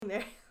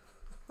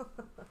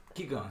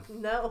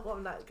going. No,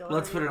 I'm not going.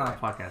 Let's put it on a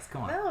podcast.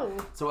 Come on. No.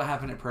 So what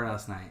happened at prayer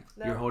last night?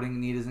 No. You're holding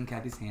Anita's and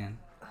Kathy's hand.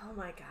 Oh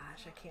my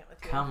gosh, I can't with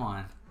you. Come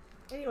on.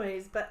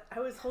 Anyways, but I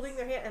was holding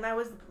their hand, and I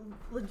was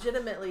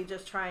legitimately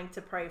just trying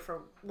to pray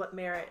for what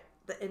merit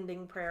the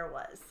ending prayer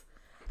was.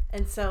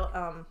 And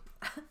so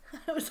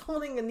I was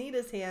holding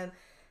Anita's hand,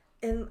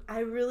 and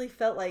I really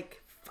felt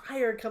like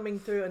fire coming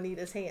through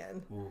Anita's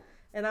hand. Ooh.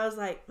 And I was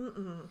like,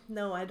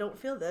 no, I don't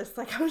feel this.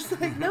 Like, I was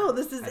like, no,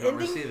 this is I don't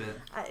ending. receive it.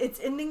 It's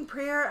ending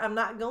prayer. I'm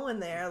not going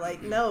there.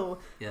 Like, no.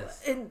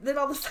 Yes. And then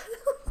all of a sudden,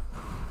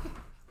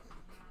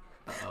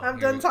 I'm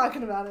Here done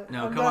talking about it.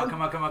 No, I'm come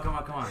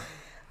done. on.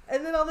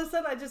 And then all of a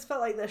sudden, I just felt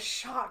like the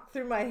shock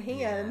through my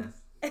hand.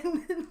 Yes.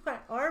 And then my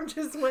arm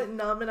just went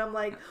numb. And I'm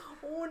like,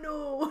 oh,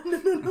 no.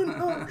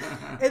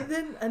 And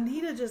then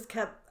Anita just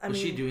kept, Was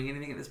she doing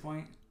anything at this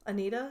point?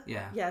 Anita?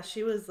 Yeah. Yeah,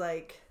 she was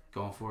like.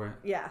 Going for it?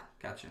 Yeah.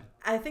 Gotcha.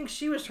 I think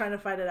she was trying to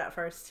fight it at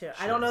first, too. Sure.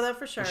 I don't know that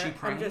for sure. Was she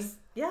praying?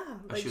 Yeah.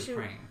 Oh, she was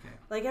praying, okay.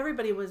 Like,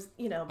 everybody was,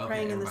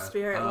 praying in the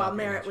spirit while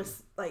Merritt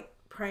was, like,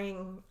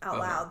 praying out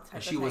loud.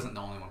 And she wasn't the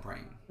only one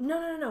praying?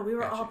 No. We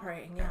were all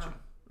praying, yeah. Gotcha.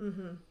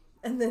 Mm-hmm.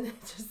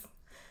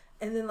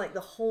 And then like, the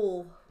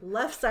whole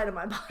left side of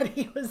my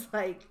body was,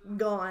 like,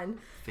 gone.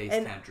 Face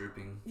kind of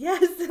drooping.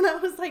 Yes, and I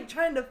was, like,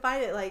 trying to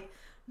fight it, like,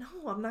 no,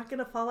 I'm not going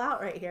to fall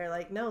out right here.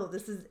 Like, no,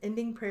 this is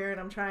ending prayer, and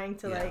I'm trying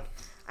to, like,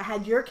 I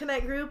had your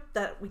Connect group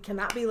that we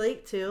cannot be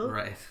late to.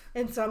 Right.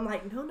 And so I'm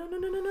like,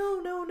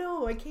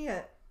 no, I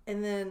can't.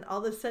 And then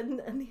all of a sudden,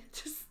 Anita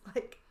just,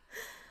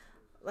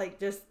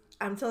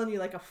 I'm telling you,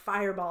 like, a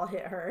fireball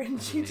hit her, and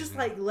That's she amazing. just,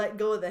 like, let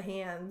go of the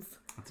hands.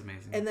 That's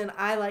amazing. And then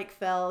I, like,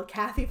 fell.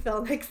 Kathy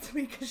fell next to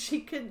me because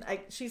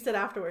she said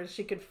afterwards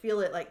she could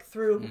feel it, like,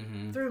 through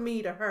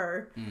me to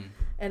her. Mm.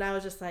 And I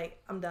was just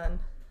like, I'm done.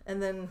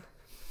 And then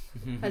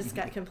I just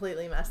got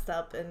completely messed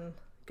up, and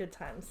good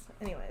times.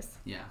 Anyways.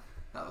 Yeah,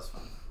 that was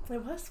fun.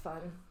 It was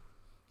fun.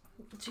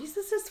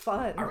 Jesus is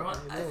fun.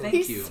 Thank you.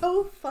 He's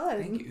so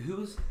fun. Thank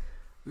you.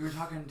 We were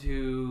talking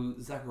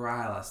to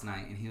Zechariah last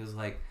night, and he was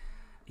like,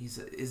 he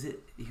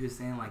was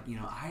saying, like,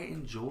 I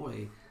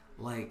enjoy,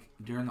 like,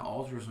 during the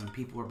altars when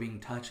people are being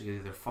touched, either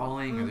they're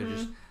falling or they're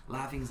just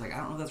laughing. He's like, I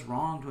don't know if that's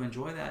wrong to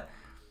enjoy that.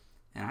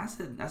 And I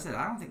said,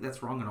 I don't think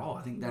that's wrong at all.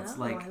 I think that's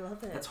I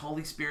love it. That's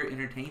Holy Spirit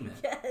entertainment.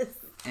 Yes.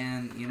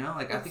 And,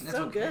 I think that's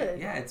so okay. good.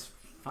 Yeah, it's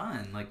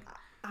fun. Like,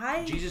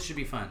 Jesus should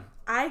be fun.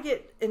 I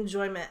get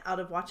enjoyment out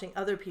of watching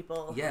other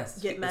people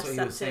get messed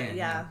up too.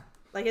 Yeah.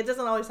 Like, it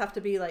doesn't always have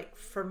to be, like,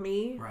 for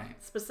me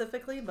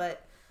specifically,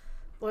 but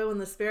boy, when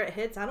the Spirit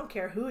hits, I don't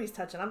care who he's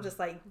touching. I'm just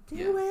like,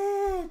 do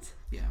it.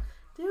 Yeah.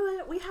 Do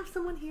it. We have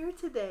someone here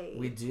today.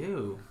 We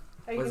do.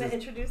 Are you going to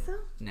introduce them?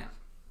 No.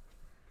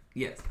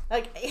 Yes.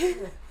 Like,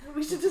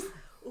 we should just,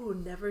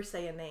 never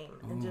say a name.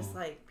 And just,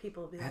 like,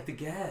 people will be I have to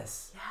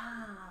guess.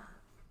 Yeah.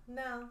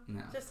 No.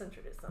 Just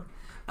introduce them.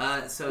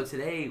 So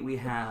today we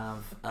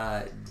have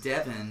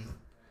Devin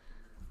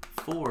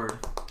Ford.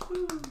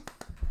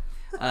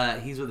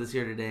 He's with us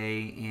here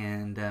today,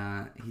 and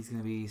he's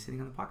going to be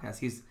sitting on the podcast.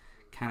 He's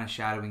kind of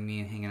shadowing me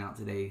and hanging out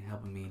today,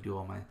 helping me do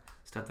all my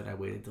stuff that I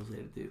waited till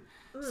today to do.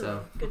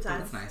 So good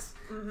times. That's nice.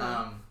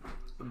 Mm-hmm.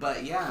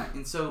 But yeah,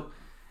 and so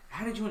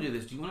how did you want to do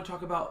this? Do you want to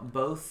talk about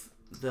both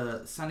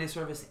the Sunday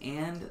service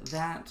and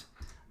that?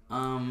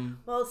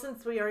 Well,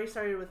 since we already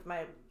started with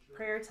my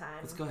prayer time,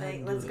 let's go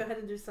ahead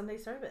and do Sunday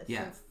service.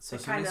 Yeah, so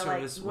Sunday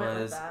service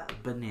was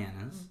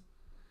bananas.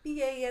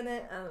 B-A in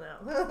it. I don't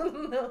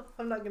know. No,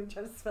 I'm not going to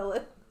try to spell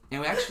it. And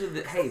we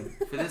actually,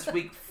 for this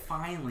week,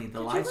 finally, the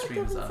live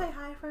stream is up. Say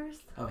hi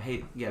first? Oh,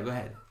 hey, yeah, go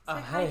ahead.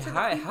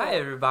 Hi,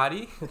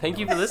 everybody. Thank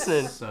you for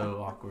listening.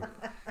 So awkward.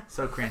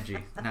 So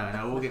cringy.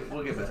 No, we'll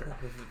get better.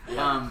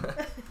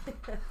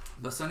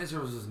 But Sunday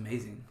service was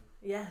amazing.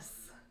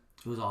 Yes.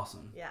 It was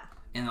awesome. Yeah.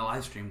 And the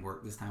live stream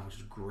worked this time, which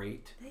is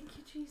great. Thank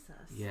you, Jesus.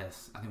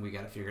 Yes, I think we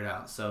got it figured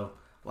out. So,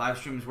 live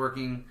stream is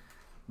working.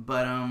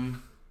 But,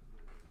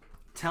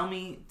 tell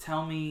me,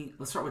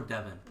 let's start with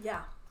Devin.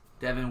 Yeah.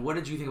 Devin, what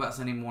did you think about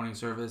Sunday morning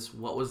service?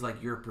 What was,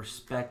 like, your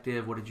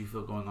perspective? What did you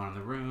feel going on in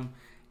the room?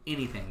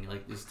 Anything.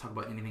 Like, just talk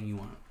about anything you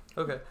want.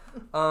 Okay.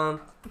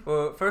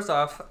 Well, first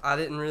off, I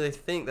didn't really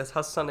think that's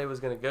how Sunday was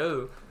going to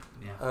go.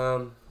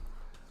 Yeah.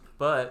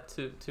 But,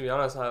 to be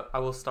honest, I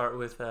will start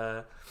with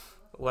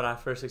what I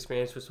first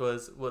experienced, which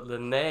was what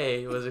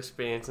Lene was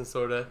experiencing,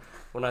 sort of,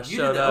 when I showed up.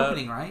 You did the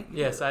opening, right?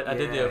 Yes, I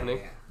did the opening.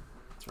 Yeah.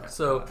 That's right.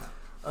 So,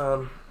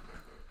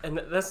 and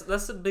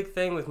that's a big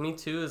thing with me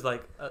too, is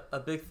like a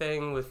big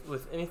thing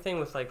with anything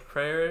with like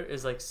prayer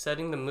is like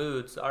setting the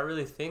mood. So I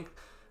really think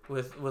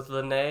with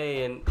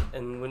Lene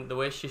and when the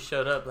way she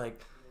showed up,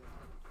 like,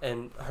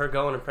 and her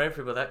going and praying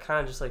for people, that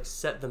kind of just like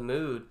set the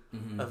mood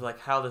of like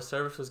how the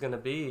service was going to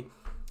be.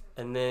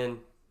 And then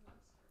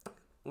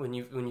when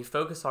you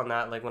focus on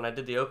that, like when I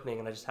did the opening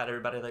and I just had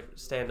everybody like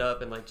stand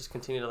up and like just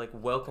continue to like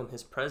welcome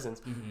his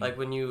presence, like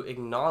when you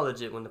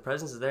acknowledge it, when the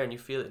presence is there and you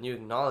feel it and you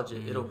acknowledge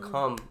it, it'll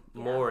come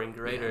more and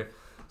greater. Yeah.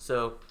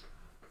 So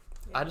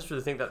I just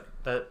really think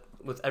that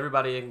with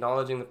everybody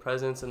acknowledging the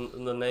presence and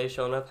Lene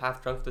showing up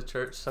half drunk to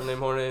church Sunday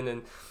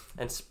morning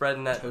and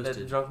spreading that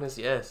drunkenness,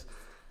 yes.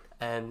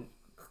 And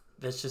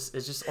it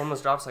just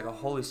almost drops like a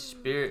Holy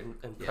Spirit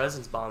and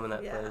presence bomb in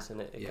that place,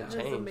 and it can change.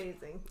 It was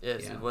amazing.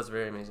 Yes, it was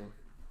very amazing.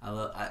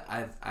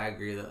 I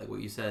agree that like what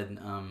you said.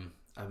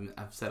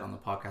 I've said on the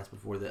podcast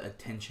before that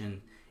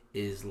attention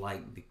is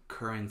like the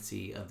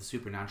currency of the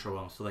supernatural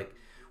realm. So like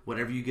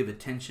whatever you give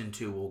attention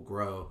to will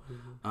grow.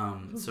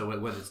 So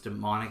whether it's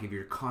demonic, if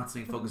you're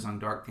constantly focused on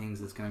dark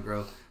things, it's going to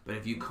grow. But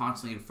if you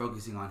constantly are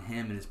focusing on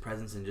Him and His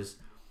presence and just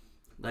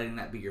letting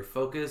that be your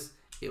focus,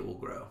 it will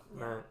grow.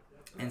 Right.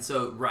 And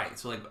so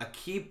like a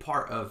key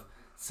part of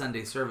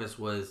Sunday service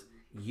was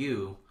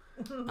you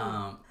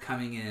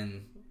coming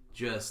in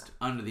just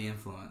under the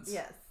influence.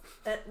 Yes.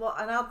 And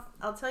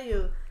I'll tell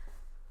you,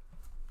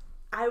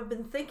 I've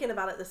been thinking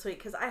about it this week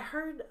because I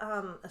heard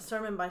a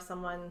sermon by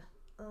someone,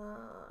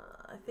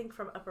 I think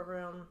from Upper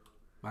Room.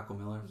 Michael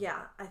Miller?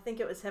 Yeah, I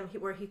think it was him,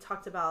 where he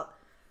talked about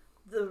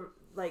the,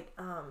 like,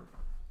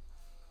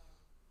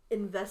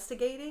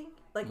 investigating,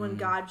 like when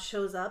God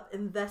shows up,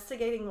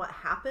 investigating what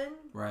happened.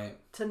 Right.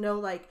 To know,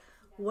 like,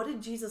 what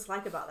did Jesus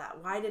like about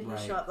that? Why did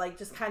he show up? Like,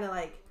 just kind of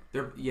like... I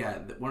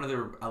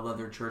love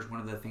their church.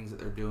 One of the things that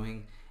they're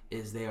doing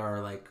is they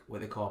are like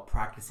what they call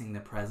practicing the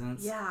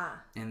presence. Yeah.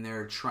 And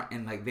they're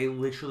they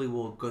literally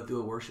will go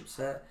through a worship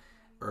set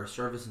or a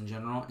service in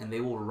general, and they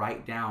will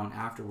write down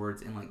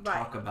afterwards and like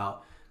talk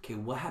about, okay,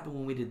 what happened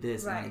when we did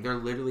this? Right. And like, they're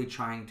literally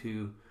trying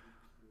to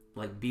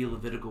like be a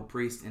Levitical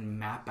priest and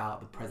map out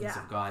the presence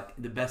of God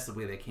the best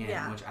way they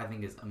can, which I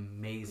think is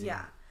amazing.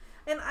 Yeah.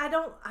 And I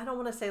don't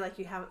want to say like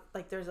you have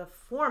like there's a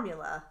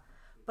formula,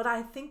 but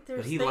I think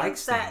there's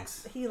things that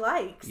he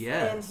likes.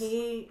 Yes.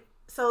 And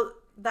so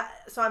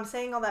I'm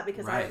saying all that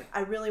because I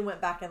really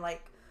went back and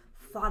like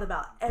thought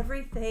about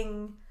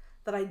everything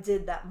that I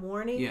did that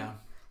morning. Yeah.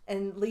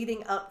 And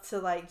leading up to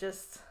like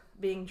just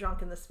being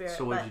drunk in the Spirit.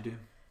 So what did you do?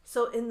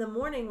 So in the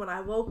morning when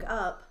I woke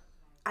up,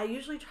 I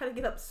usually try to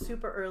get up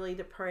super early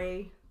to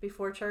pray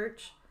before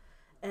church,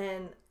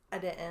 and I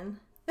didn't.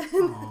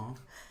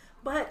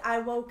 But I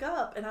woke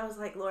up and I was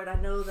like, Lord, I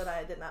know that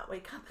I did not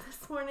wake up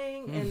this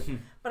morning,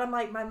 and but I'm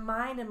like, my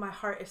mind and my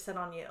heart is set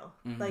on you.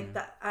 Like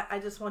that, I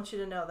just want you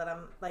to know that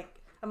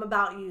I'm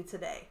about you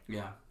today.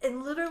 Yeah.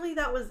 And literally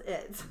that was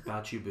it.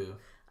 About you, boo.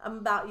 I'm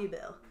about you,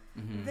 Bill.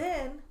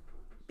 Then,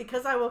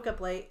 because I woke up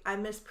late, I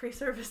missed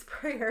pre-service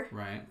prayer.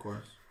 Right, of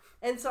course.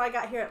 And so I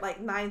got here at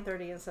like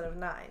 9:30 instead of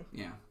 9.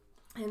 Yeah.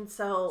 And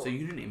so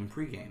you didn't even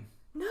pregame.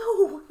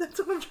 No, that's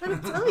what I'm trying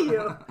to tell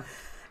you.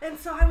 And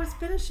so I was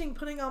finishing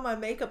putting on my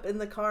makeup in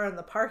the car in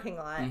the parking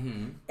lot,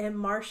 and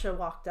Marsha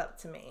walked up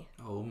to me.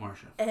 Oh,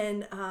 Marsha.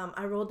 And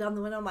I rolled down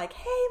the window. I'm like,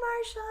 "Hey,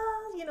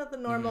 Marsha," you know, the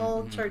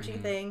normal churchy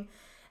thing.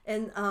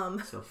 And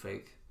so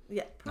fake.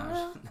 Yeah.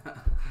 No.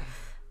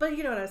 But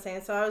you know what I'm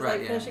saying. So I was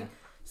like finishing. Yeah.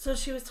 So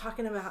she was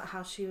talking about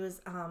how she was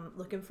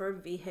looking for a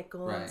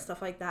vehicle and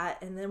stuff like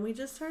that. And then we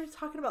just started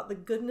talking about the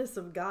goodness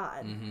of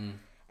God.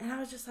 And I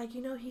was just like,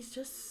 you know, he's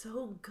just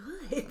so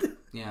good.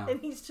 Yeah. And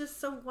he's just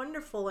so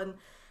wonderful.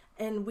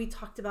 And we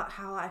talked about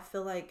how I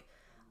feel like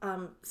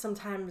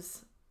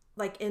sometimes,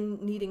 like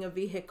in needing a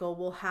vehicle,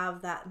 we'll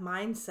have that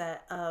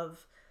mindset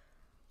of,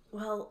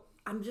 well,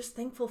 I'm just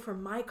thankful for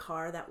my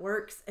car that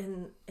works,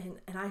 and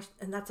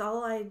that's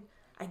all I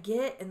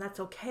get, and that's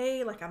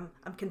okay. Like I'm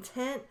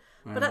content.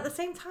 Right. But at the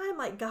same time,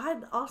 like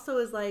God also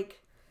is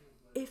like,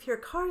 if your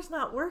car's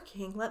not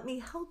working, let me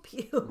help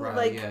you. Right.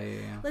 Like,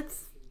 yeah.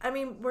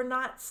 We're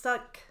not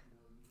stuck,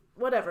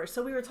 whatever.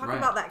 So we were talking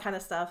about that kind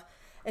of stuff.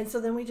 And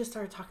so then we just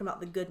started talking about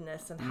the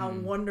goodness and how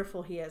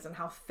wonderful he is and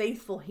how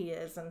faithful he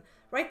is, and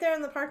right there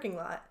in the parking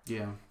lot.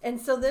 Yeah. And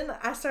so then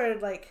I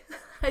started like,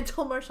 I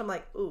told Marsha, I'm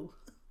like, ooh,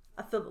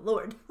 I feel the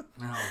Lord. Oh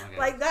my God.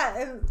 Like that.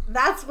 And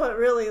that's what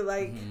really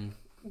like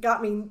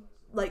got me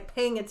like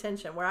paying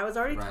attention, where I was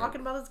already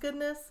talking about his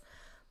goodness.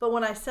 But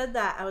when I said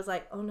that, I was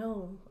like, oh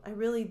no, I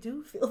really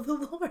do feel the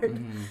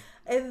Lord.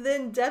 And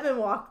then Devin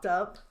walked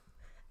up,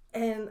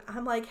 and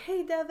I'm like,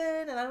 hey,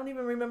 Devin. And I don't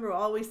even remember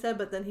all we said,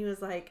 but then he was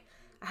like,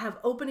 I have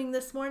opening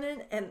this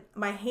morning, and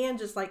my hand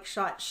just like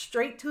shot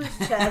straight to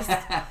his chest.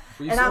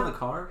 Were you still in the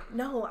car?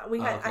 No,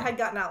 I had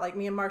gotten out. Like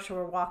me and Marsha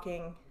were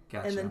walking,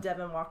 and then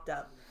Devin walked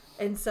up.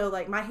 And so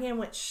like my hand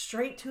went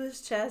straight to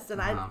his chest,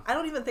 and I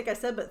don't even think I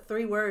said but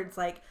 3 words,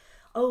 like,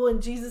 oh,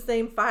 in Jesus'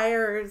 name,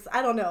 fires.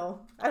 I don't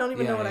know. I don't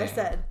even know what I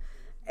said.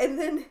 And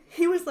then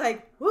he was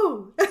like,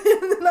 woo. And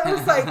then I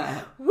was like,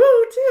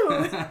 woo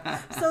too.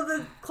 So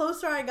the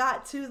closer I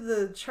got to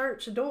the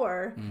church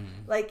door,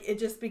 like it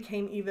just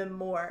became even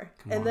more.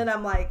 Then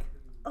I'm like,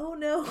 oh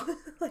no,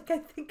 like I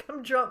think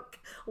I'm drunk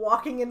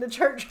walking into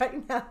church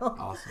right now.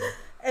 Awesome.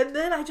 And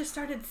then I just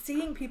started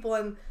seeing people,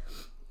 and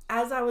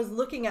as I was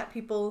looking at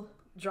people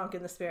drunk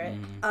in the Spirit,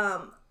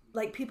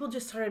 like people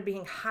just started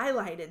being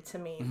highlighted to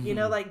me, you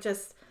know, like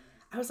just,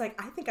 I was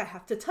like, I think I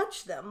have to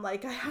touch them.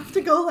 Like I have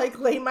to go like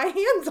lay my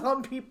hands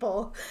on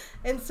people.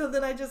 And so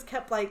then I just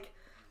kept like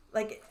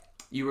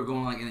you were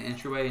going like in the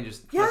entryway and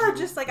just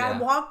I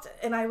walked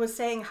and I was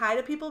saying hi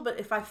to people, but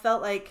if I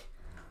felt like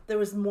there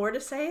was more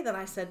to say, then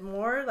I said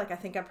more. Like I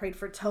think I prayed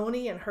for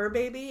Tony and her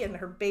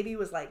baby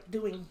was like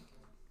doing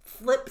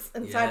flips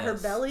inside her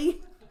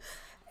belly.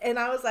 And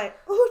I was like,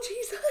 oh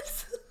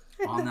Jesus.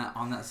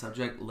 on that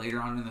subject,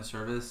 later on in the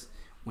service,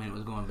 when it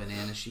was going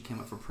bananas, she came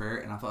up for prayer,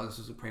 and I thought I was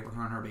supposed to pray for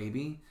her and her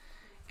baby.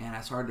 And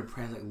I started to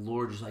pray, like,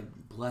 Lord, just like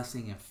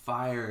blessing and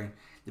fire. And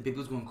the baby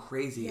was going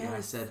crazy. Yes. And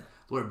I said,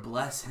 Lord,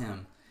 bless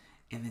him.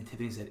 And then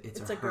Tiffany said, it's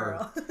a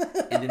her.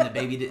 And then the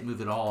baby didn't move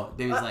at all. The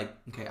baby was like,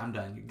 okay, I'm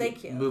done.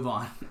 Thank you. Move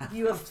on.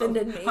 You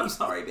offended me. I'm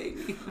sorry,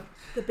 baby.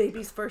 The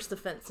baby's first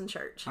offense in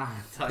church. I'm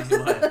telling you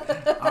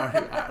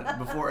what.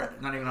 Before,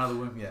 not even out of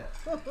the womb yet.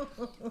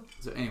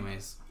 So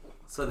anyways.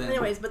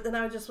 But then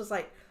I just was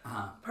like,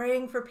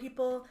 praying for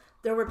people.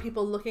 There were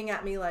people looking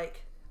at me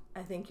like,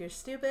 I think you're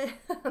stupid.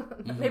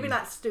 Mm-hmm. Maybe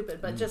not stupid,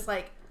 but just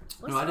like,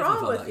 what's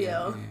wrong with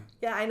you?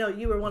 Yeah, I know.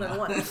 You were one of the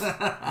ones.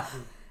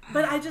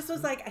 But I just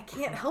was like, I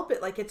can't help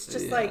it. Like, it's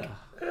just like,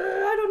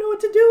 I don't know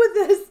what to do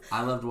with this.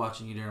 I loved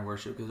watching you during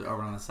worship because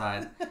over on the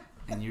side,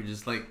 and you're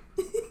just like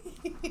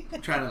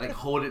trying to like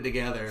hold it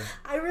together.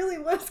 I really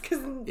was, because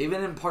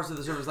even in parts of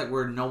the service like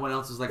where no one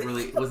else was like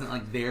really wasn't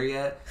like there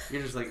yet,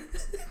 you're just like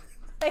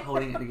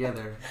holding it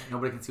together.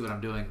 Nobody can see what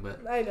I'm doing,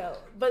 but I know.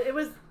 But it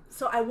was.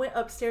 So I went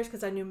upstairs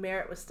because I knew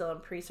Merritt was still in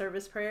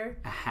pre-service prayer.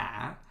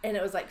 And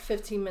it was like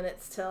 15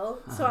 minutes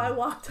till. So I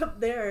walked up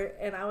there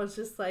and I was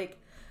just like,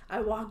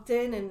 I walked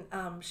in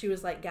and she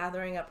was like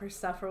gathering up her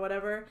stuff or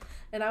whatever.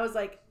 And I was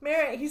like,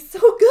 Merritt, he's so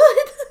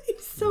good.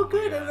 He's so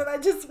good. And then I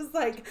just was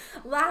like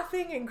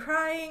laughing and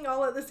crying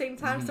all at the same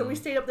time. Mm-hmm. So we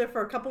stayed up there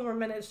for a couple more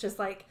minutes just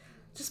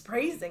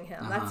praising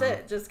him. That's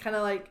it. Just kind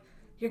of like,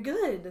 you're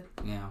good.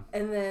 Yeah.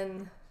 And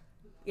then,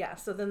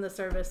 so then the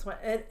service went.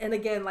 And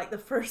again, like the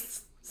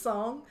first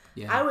song,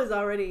 I was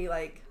already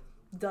like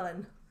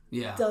done.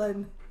 Yeah.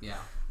 Done. Yeah.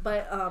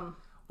 But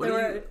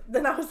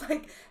then I was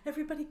like,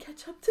 everybody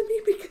catch up to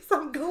me because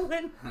I'm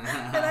going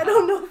and I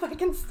don't know if I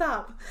can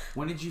stop.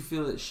 When did you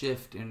feel it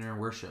shift in your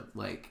worship?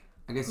 Like,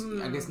 I guess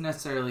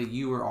necessarily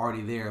you were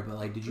already there, but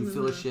like, did you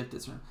feel a shift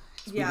at certain?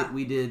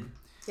 We did.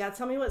 Yeah,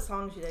 tell me what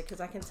songs you did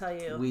because I can tell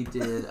you. We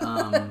did.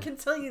 I can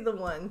tell you the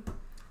one.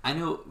 I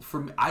know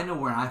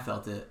where I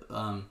felt it.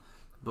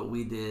 But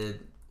we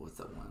did. What's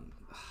that one?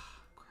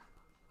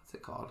 What's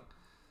it called?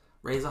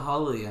 Raise a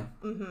Hallelujah.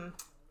 Mm-hmm.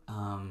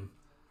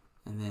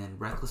 And then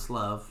Reckless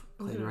Love.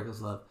 Played Reckless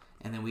Love.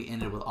 And then we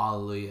ended with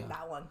Hallelujah.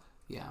 That one.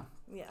 Yeah.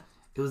 Yeah.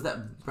 It was that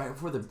right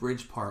before the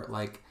bridge part.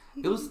 Like,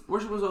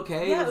 worship was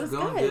okay. Yeah, it was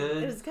going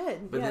good. It was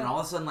good. But then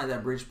all of a sudden, like,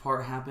 that bridge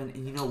part happened.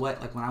 And you know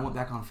what? Like, when I went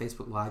back on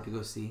Facebook Live to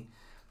go see,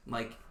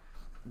 like,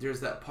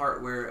 there's that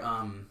part where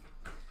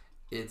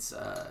it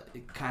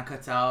kind of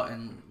cuts out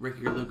and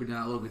Ricky or Luke are doing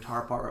that little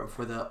guitar part right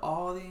before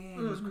all the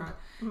angels cry.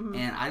 Mm-hmm.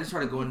 And I just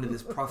started going into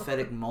this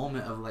prophetic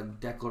moment of like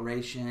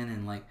declaration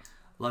and like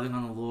loving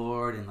on the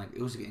Lord, and like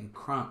it was getting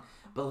crunk.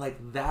 But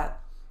like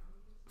that,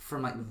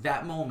 from like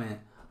that moment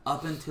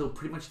up until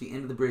pretty much the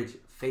end of the bridge,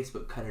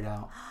 Facebook cut it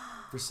out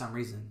for some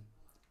reason.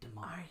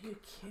 Demonic. Are you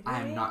kidding?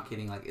 I am not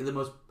kidding. Like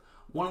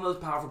one of those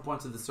powerful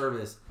points of the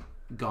service,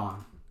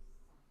 gone.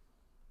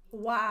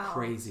 Wow.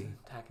 Crazy.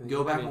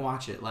 Go back and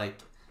watch it. Like,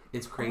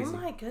 it's crazy. Oh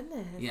my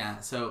goodness. Yeah.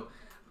 So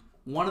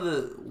one of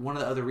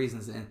the other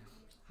reasons, and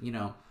you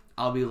know,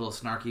 I'll be a little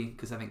snarky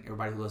because I think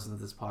everybody who listens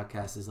to this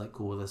podcast is like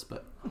cool with us,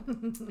 but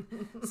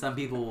some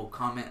people will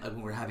comment like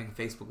when we're having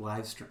Facebook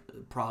Live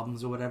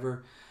problems or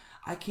whatever.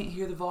 I can't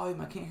hear the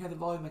volume. I can't,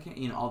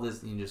 you know, all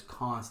this, you know, just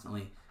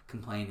constantly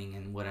complaining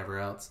and whatever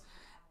else.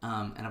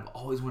 And I've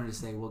always wanted to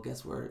say, well,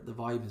 guess where the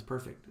volume is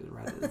perfect,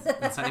 right?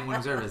 It's Sunday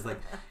morning service.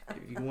 Like,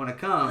 if you want to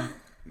come,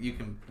 you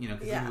can, you know,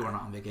 because people are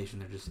not on vacation;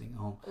 they're just sitting at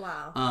home.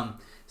 Wow.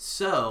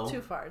 So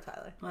too far,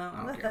 Tyler. Well,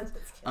 I don't care.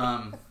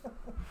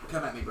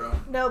 Come at me, bro.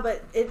 No,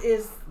 but it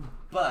is.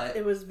 But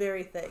it was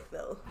very thick,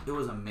 though. It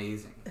was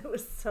amazing. It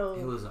was so.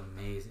 It was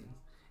amazing.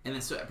 And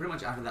then, so pretty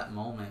much after that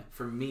moment,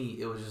 for me,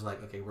 it was just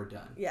like, okay, we're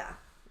done. Yeah.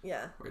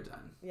 Yeah. We're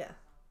done. Yeah.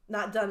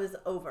 Not done is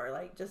over.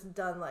 Like, just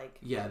done, like...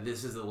 Yeah,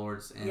 this is the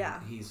Lord's, and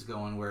He's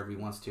going wherever He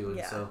wants to,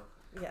 and so...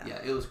 Yeah,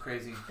 it was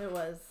crazy. It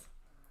was.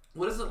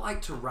 What is it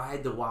like to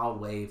ride the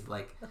wild wave?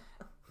 Like,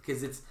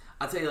 because it's...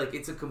 I'll tell you, like,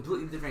 it's a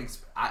completely different...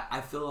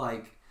 I feel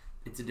like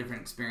it's a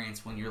different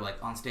experience when you're,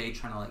 like, on stage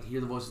trying to, like,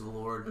 hear the voice of the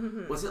Lord.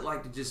 Mm-hmm. What's it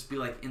like to just be,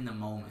 like, in the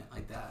moment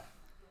like that?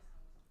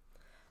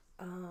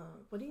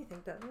 What do you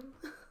think, Devin?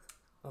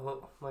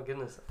 Oh, my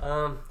goodness.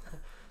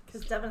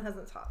 Because Devin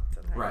hasn't talked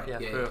tonight. Right,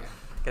 yeah.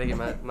 Gotta get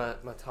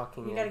my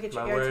talking You gotta get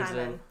my your words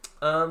time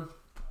in.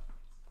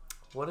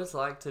 What it's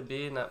like to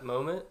be in that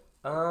moment?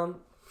 I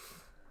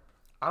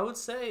would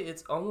say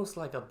it's almost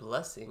like a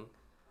blessing,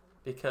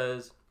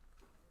 because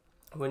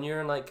when you're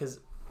in, like,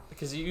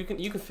 because you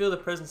can feel the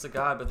presence of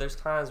God, but there's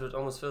times where it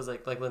almost feels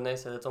like Lene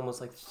said, it's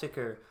almost like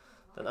thicker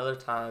than other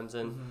times,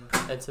 and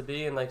and to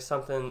be in like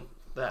something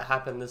that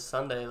happened this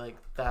Sunday, like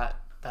that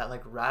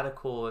like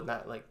radical and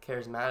that like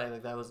charismatic,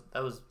 like that was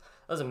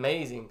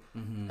amazing.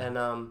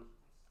 Mm-hmm.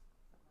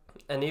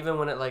 And even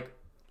when it like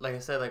I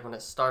said, like when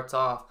it starts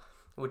off,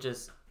 which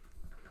is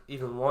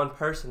even one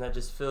person that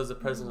just feels the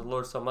presence of the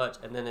Lord so much,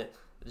 and then it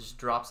just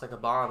drops like a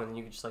bomb, and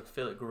you can just like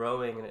feel it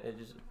growing, and it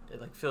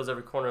like fills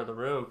every corner of the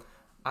room.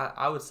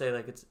 I would say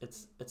like it's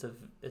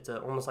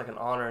a almost like an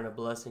honor and a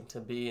blessing to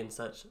be in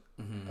such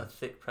a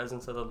thick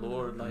presence of the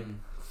Lord. Like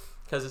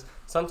Because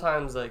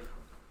sometimes, like,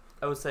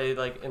 I would say,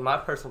 like, in my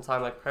personal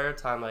time, like, prayer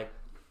time, like,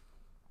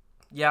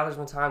 yeah, there's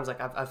been times, like,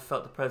 I've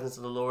felt the presence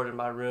of the Lord in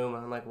my room,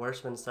 and I'm, like,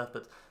 worshiping and stuff,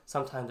 but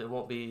sometimes it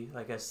won't be,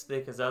 like, as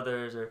thick as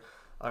others, or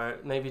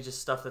maybe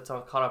just stuff that's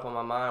caught up on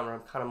my mind, where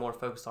I'm kind of more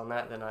focused on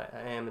that than I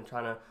am, and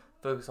trying to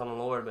focus on the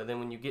Lord. But then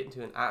when you get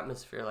into an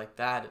atmosphere like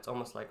that, it's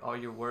almost like all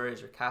your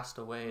worries are cast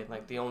away, and,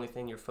 like, the only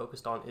thing you're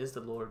focused on is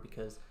the Lord,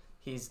 because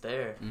He's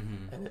there,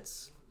 and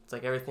it's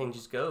like everything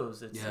just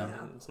goes.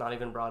 It's not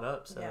even brought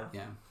up, so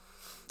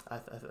I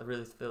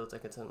really feel it's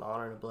like it's an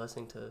honor and a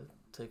blessing to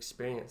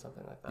experience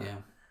something like that. Yeah.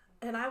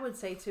 And I would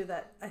say, too,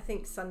 that I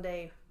think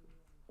Sunday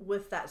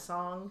with that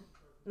song,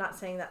 not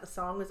saying that the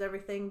song was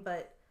everything,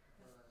 but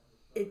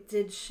it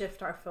did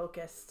shift our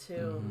focus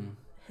to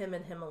Him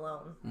and Him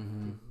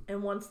alone.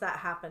 And once that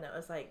happened, it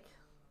was like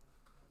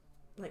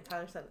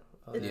Tyler said,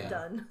 it's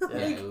done. Yeah,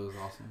 it was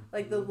awesome.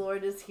 Like, the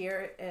Lord is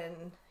here,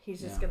 and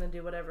He's just going to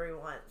do whatever He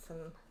wants.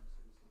 And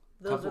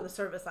those are the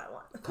service I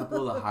want. A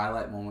couple of the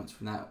highlight moments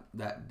from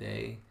that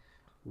day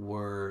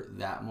were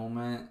that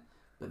moment,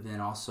 but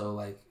then also,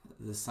 like,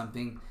 there's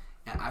something...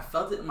 And I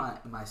felt it in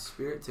my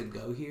spirit to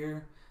go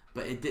here,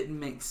 but it didn't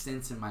make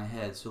sense in my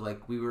head. So,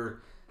 like, we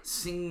were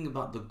singing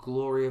about the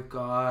glory of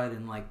God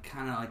and, like,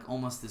 kind of like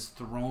almost this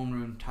throne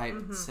room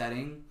type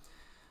setting.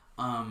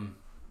 And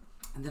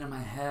then in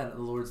my head,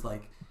 the Lord's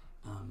like,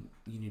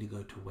 you need to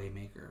go to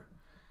Waymaker.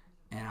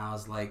 And I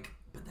was like,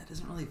 but that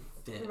doesn't really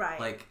fit.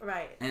 Right.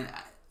 And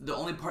the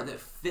only part that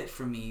fit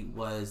for me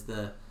was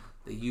the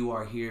you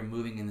are here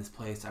moving in this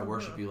place. I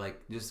worship you, like,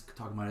 just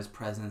talking about His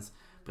presence.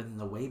 But then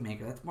the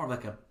Waymaker, that's more of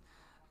like a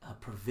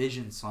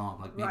provision song,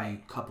 like maybe you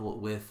couple it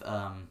with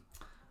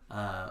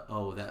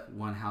that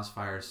one House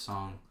Fires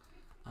song,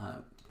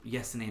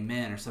 Yes and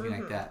Amen or something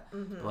like that.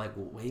 But like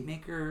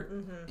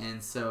Waymaker,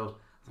 and so I was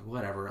like,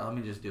 whatever, let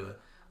me just do it.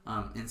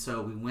 And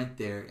so we went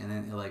there, and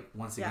then like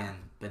once again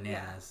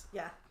bananas,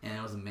 and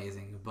it was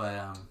amazing.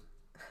 But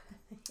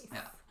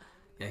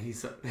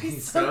he's so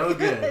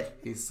good.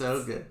 He's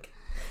so good.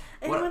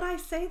 And when I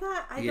say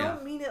that, I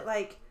don't mean it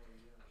like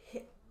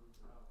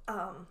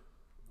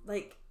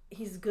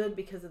He's good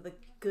because of the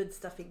good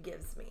stuff He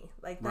gives me.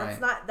 Like,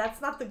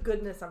 that's not the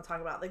goodness I'm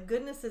talking about. The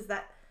goodness is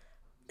that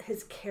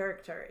His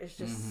character is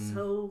just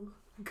so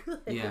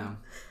good. Yeah.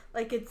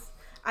 Like,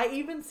 I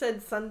even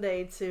said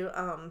Sunday to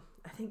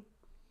I think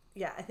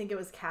it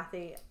was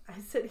Kathy. I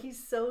said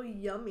he's so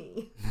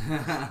yummy.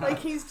 Like,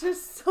 he's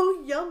just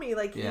so yummy.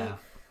 Like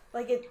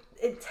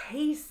it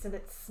tastes and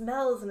it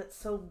smells and it's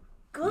so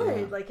good.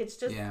 Yeah. Like, it's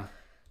just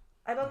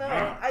I don't know.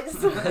 Yeah. I just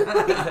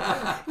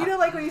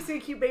like when you see a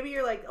cute baby,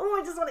 you're like, oh,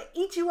 I just want to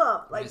eat you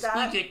up, like that.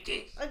 I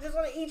just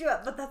want to eat you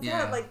up. But that's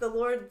not like the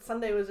Lord.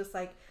 Sunday was just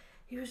like,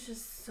 He was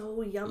just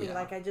so yummy. Yeah.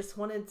 Like, I just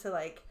wanted to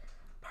like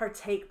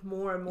partake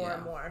more and more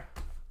and more.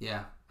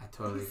 Yeah, I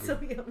totally agree. So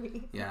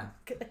yummy. Yeah,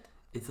 good.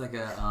 It's like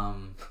a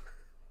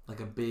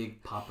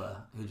big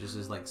papa who just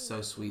is like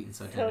so sweet and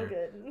so tender.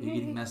 Good. Are you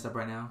getting messed up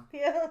right now?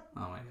 Yeah.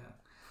 Oh my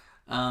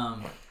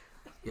god.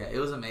 Yeah, it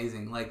was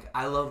amazing. Like,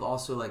 I love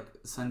also, like,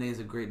 Sunday is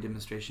a great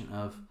demonstration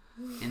of,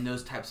 in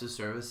those types of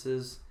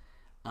services,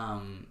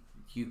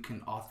 you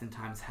can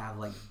oftentimes have,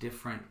 like,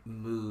 different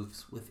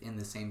moves within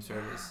the same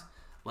service.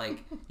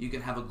 Like, you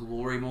can have a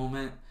glory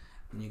moment,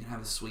 and you can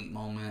have a sweet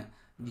moment.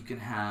 You can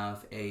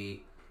have a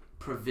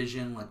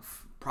provision, like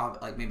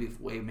maybe if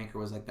Waymaker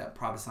was like that,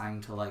 prophesying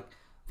to, like,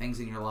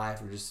 things in your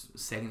life, or just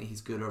saying that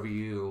He's good over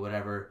you or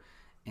whatever.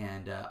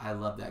 And I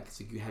love that,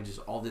 because you have just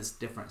all this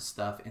different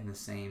stuff in the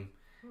same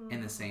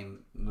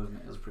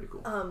movement. It was pretty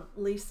cool.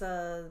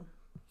 Lisa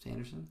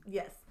Sanderson?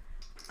 Yes.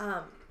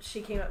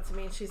 She came up to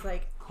me and she's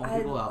like, Calling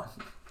people out.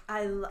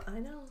 I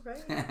know,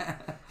 right?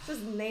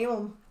 Just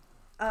name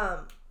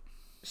them.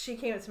 She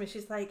came up to me,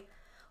 she's like,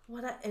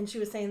 and she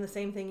was saying the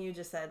same thing you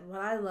just said.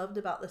 What I loved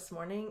about this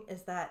morning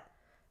is that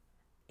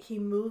He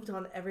moved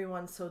on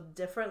everyone so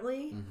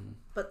differently,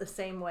 but the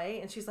same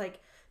way. And she's like,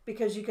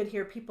 because you could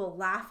hear people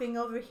laughing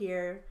over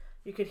here,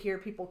 you could hear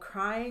people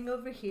crying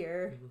over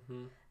here.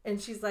 And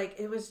she's like,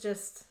 it was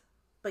just,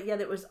 but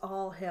yet it was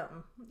all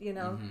Him, you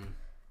know?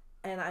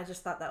 And I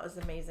just thought that was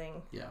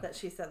amazing that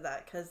she said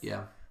that, because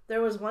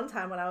there was one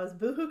time when I was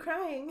boohoo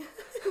crying,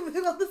 and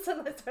then all of a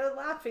sudden I started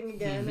laughing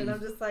again, and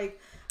I'm just like,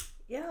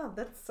 yeah,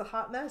 that's a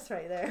hot mess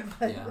right there.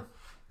 But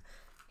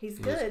He's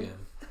good.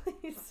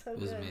 He's so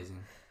good. It was amazing.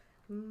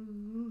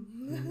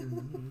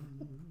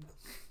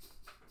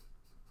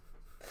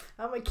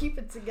 I'm going to keep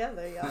it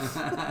together, y'all.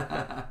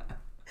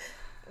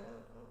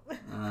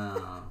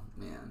 Oh,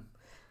 man.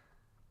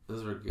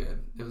 Those were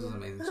good. It was an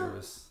amazing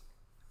service.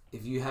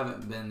 If you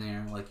haven't been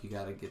there, like, you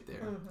got to get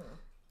there.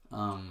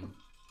 And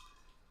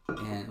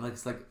like,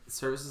 it's like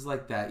services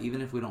like that,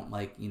 even if we don't,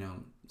 like, you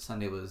know,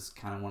 Sunday was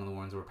kind of one of the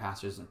ones where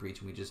pastors doesn't preach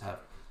and we just have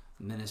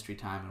ministry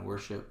time and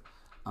worship.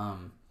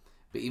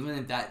 But even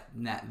if that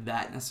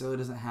necessarily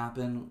doesn't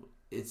happen,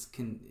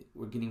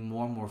 we're getting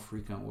more and more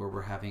frequent where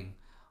we're having,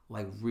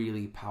 like,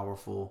 really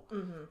powerful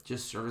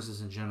just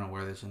services in general,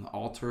 whether it's in the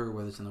altar,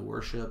 whether it's in the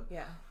worship.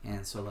 Yeah.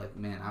 And so, like,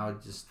 man, I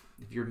would just,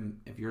 if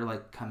you're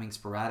like coming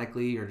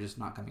sporadically or just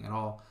not coming at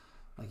all,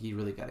 Like, you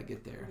really got to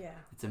get there. Yeah.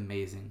 It's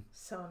amazing.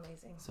 So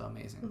amazing. So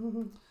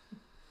amazing.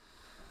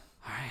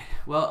 All right.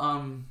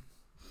 Well,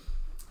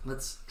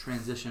 let's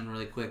transition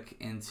really quick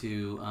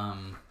into.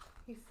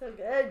 He's so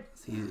good.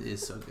 He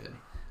is so good,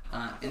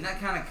 and that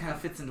kind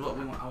of fits into what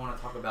I want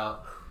to talk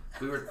about.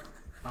 We were.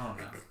 Oh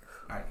no!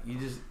 All right, you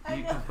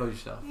compose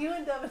yourself. You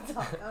and Devin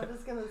talk. I'm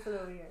just gonna sit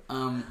over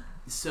here.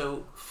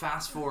 So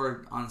fast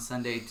forward on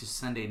Sunday to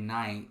Sunday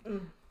night,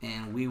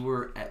 and we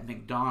were at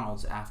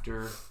McDonald's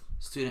after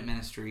student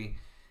ministry,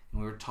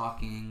 and we were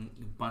talking,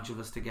 a bunch of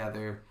us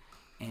together,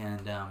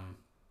 and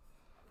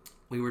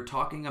we were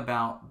talking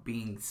about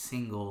being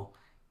single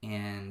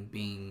and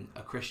being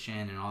a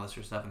Christian and all this sort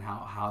of stuff, and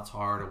how it's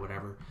hard or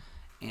whatever,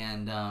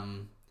 and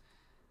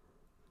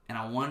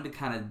I wanted to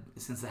kind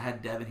of, since I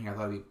had Devin here, I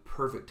thought it'd be a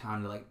perfect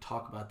time to like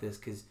talk about this,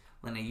 because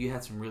Lene, you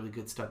had some really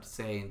good stuff to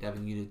say, and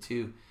Devin, you did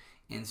too.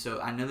 And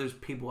so I know there's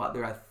people out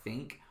there, I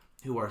think,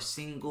 who are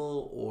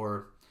single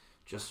or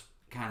just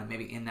kind of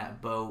maybe in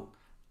that boat,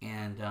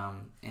 and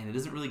it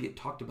doesn't really get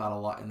talked about a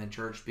lot in the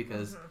church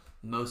because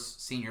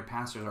most senior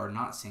pastors are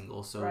not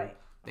single, so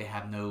they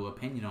have no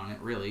opinion on it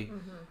really,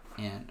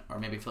 and or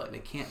maybe feel like they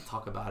can't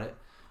talk about it.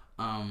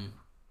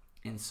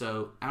 And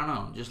so I don't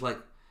know, just like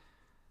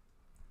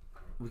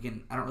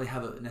I don't really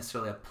have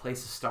necessarily a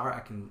place to start. I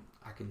can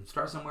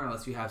start somewhere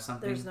unless you have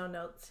something. There's no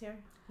notes here.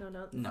 No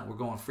notes. No, we're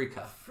going free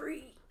cuff.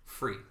 Free.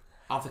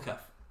 Off the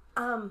cuff.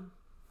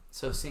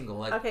 So single,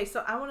 like. Okay,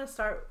 so I want to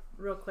start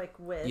real quick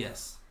with.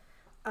 Yes.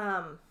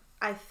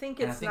 I think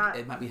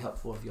it might be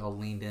helpful if y'all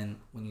leaned in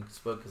when you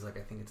spoke, because like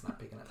I think it's not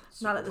picking up.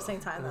 Not at the same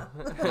time though.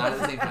 Not at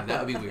the same time.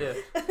 That would be weird.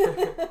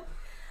 Yeah.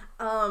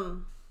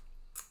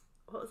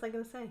 What was I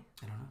gonna say?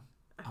 I don't know.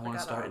 I want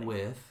to start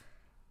with.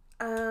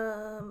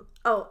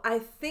 I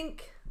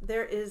think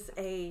there is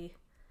a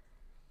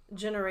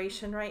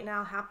generation right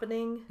now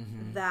happening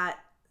that,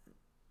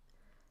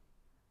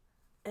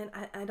 and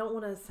I don't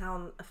want to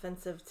sound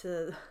offensive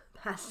to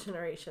past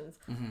generations,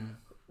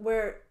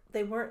 where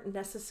they weren't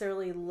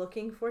necessarily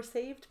looking for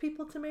saved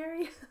people to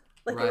marry.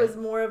 Like it was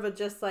more of a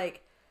just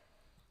like,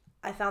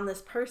 I found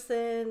this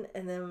person,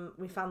 and then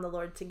we found the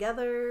Lord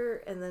together,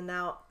 and then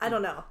now, I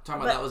don't know.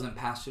 Talking about that was in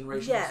past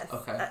generations? Yes.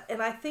 Okay.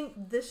 And I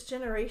think this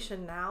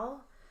generation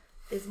now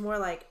is more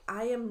like,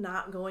 I am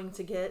not going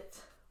to get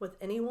with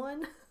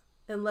anyone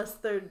unless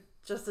they're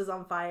just as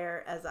on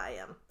fire as I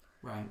am.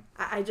 Right.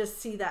 I just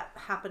see that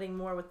happening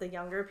more with the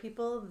younger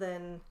people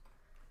than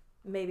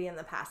maybe in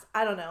the past.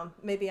 I don't know.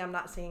 Maybe I'm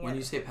not seeing it. When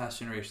you say past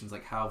generations,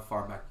 like how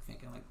far back are you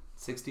thinking? Like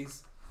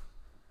 60s?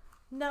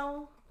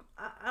 No.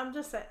 I'm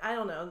just saying, I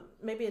don't know.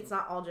 Maybe it's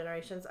not all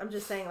generations. I'm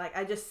just saying, like,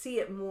 I just see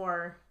it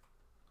more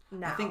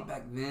now. I think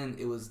back then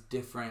it was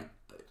different.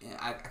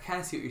 I kind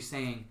of see what you're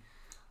saying.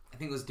 I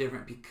think it was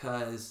different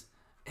because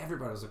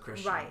everybody was a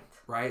Christian.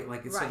 Right?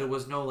 Like, so there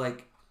was no,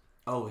 like,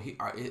 oh,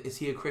 is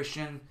he a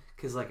Christian?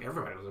 Because, like,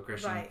 everybody was a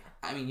Christian. Right.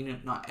 I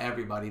mean, not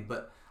everybody,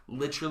 but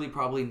literally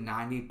probably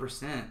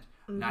 90%,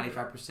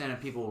 95%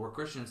 of people were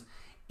Christians.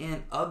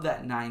 And of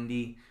that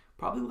 90,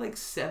 probably like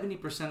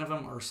 70% of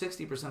them or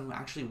 60% of them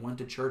actually went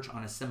to church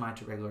on a semi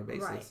to regular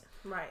basis.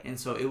 Right. And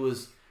so it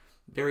was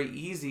very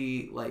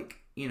easy, like,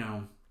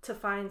 to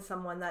find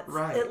someone that's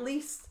at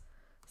least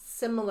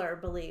similar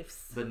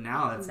beliefs. But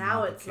now that's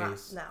not the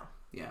case. No.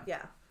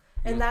 Yeah.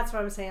 And that's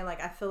what I'm saying.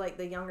 Like, I feel like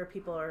the younger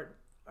people are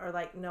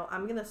like, no,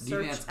 I'm going to search. Do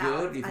you think that's out.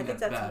 good? Or do you think I think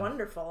that's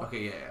wonderful.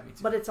 Okay, yeah, me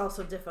too. But it's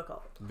also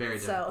difficult. Very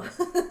difficult.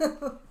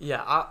 So.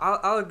 Yeah,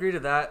 I'll agree to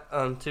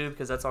that too,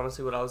 because that's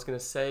honestly what I was going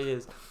to say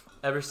is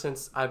ever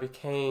since I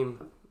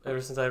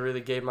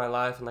really gave my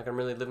life and like I'm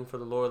really living for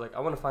the Lord, like I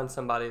want to find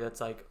somebody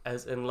that's like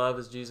as in love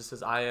as Jesus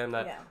as I am,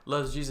 that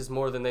loves Jesus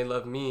more than they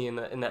love me in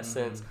that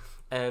sense.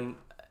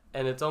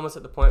 And it's almost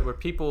at the point where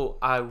people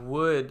I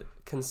would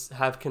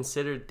have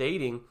considered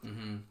dating,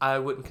 I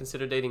wouldn't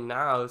consider dating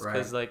now,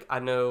 because like I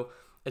know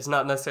it's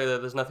not necessarily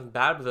that there's nothing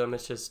bad with them.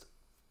 It's just,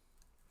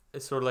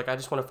 it's sort of like I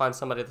just want to find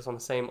somebody that's on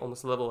the same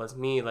almost level as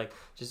me, like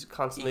just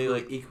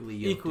constantly equally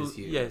yoked as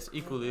you. Yes,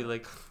 equally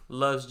like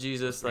loves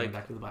Jesus, bring like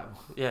back to the Bible.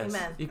 Yes,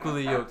 Amen.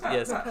 Equally yoked.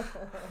 Yes,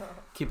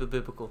 keep it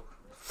biblical.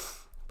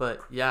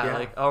 But yeah,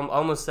 like I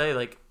almost say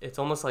like it's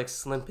almost like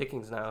slim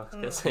pickings now.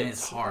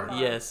 It's hard.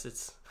 Yes,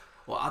 it's.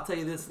 Well, I'll tell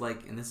you this,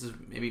 like, and this is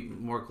maybe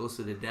more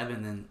closely to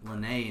Devin than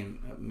Lene,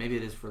 and maybe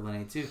it is for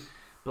Lene too.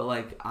 But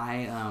like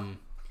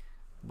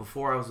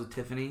before I was with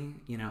Tiffany,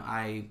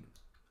 I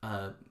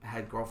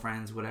had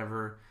girlfriends,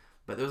 whatever.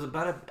 But there was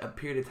about a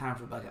period of time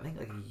for about, I think,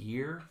 like a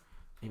year,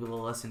 maybe a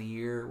little less than a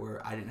year,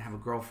 where I didn't have a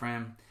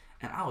girlfriend,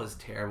 and I was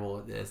terrible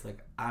at this. Like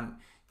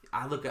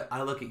I look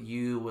at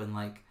you and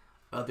like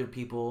other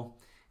people,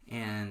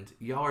 and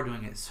y'all are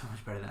doing it so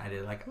much better than I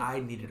did. Like I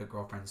needed a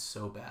girlfriend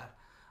so bad.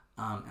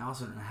 I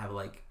also didn't have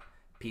like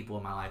people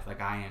in my life like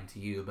I am to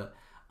you, but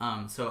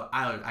so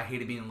I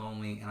hated being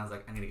lonely, and I was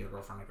like, I need to get a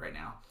girlfriend like right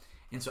now.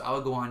 And so I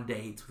would go on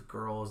dates with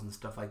girls and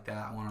stuff like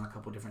that. I went on a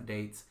couple different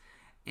dates,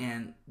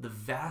 and the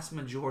vast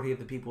majority of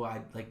the people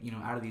I like,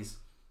 out of these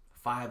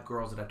 5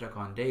 girls that I took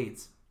on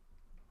dates,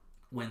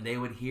 when they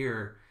would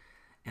hear,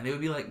 and they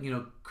would be like,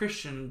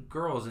 Christian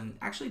girls and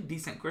actually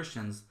decent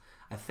Christians,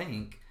 I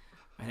think.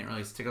 I didn't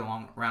really stick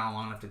around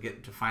long enough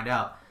to find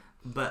out.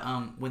 But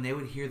when they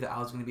would hear that I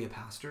was going to be a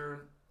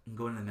pastor and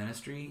go into the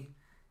ministry,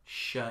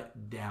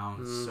 shut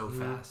down so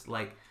fast.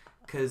 Like,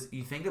 because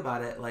you think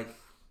about it, like,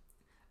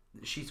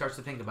 she starts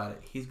to think about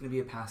it. He's going to be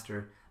a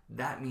pastor.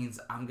 That means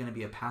I'm going to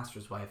be a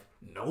pastor's wife.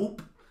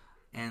 Nope.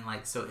 And,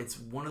 like, so it's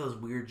one of those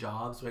weird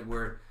jobs, like,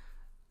 where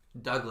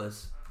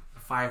Douglas,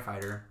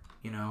 firefighter,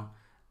 you know,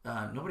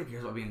 nobody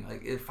cares about being,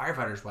 like, a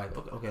firefighter's wife.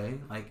 Okay.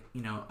 Like,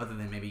 you know, other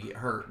than maybe get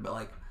hurt. But,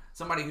 like,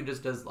 somebody who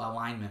just does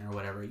alignment or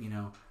whatever, you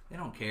know, they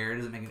don't care. It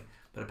doesn't make it.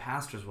 But a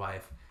pastor's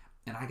wife.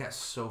 And I got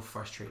so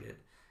frustrated.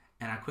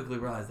 And I quickly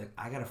realized, like,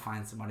 I got to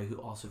find somebody who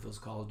also feels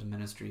called to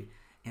ministry.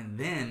 And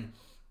then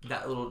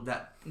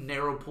that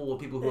narrow pool of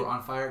people who are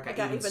on fire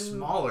got even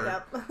smaller.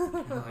 Yep.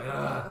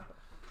 Like,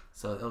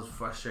 so it was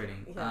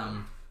frustrating. Yeah.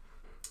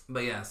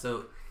 But yeah,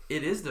 so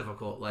it is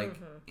difficult. Like,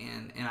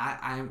 and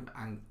I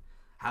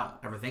don't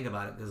ever think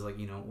about it because, like,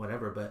 you know,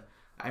 whatever. But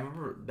I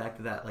remember back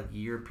to that, like,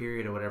 year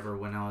period or whatever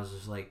when I was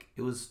just like,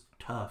 it was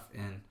tough,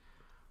 and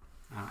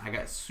I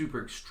got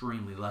super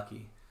extremely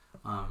lucky.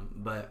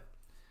 But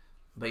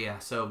yeah.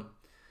 So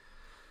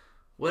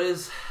what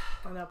is?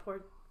 Oh no,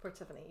 poor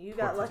Tiffany. You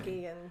got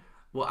lucky and.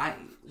 Well,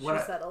 she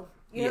settled.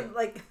 You know,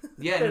 like,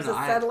 yeah, there's a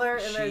settler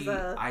and there's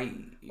a.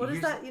 What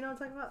is that? You know what I'm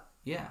talking about?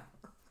 Yeah.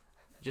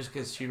 Just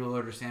because she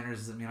lowered her standards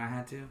doesn't mean I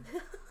had to.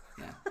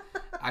 Yeah.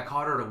 I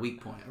caught her at a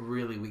weak point, a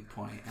really weak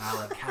point, and I,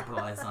 like,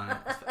 capitalized on it.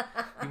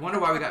 You wonder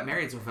why we got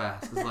married so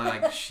fast. Because,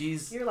 like,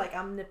 she's. You're like,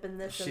 I'm nipping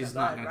this. She's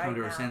not going to come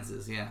to her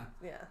senses. Yeah.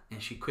 Yeah.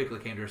 And she quickly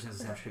came to her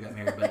senses after she got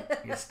married,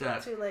 but you're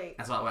stuck. Too late.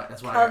 That's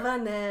why.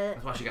 Covenant.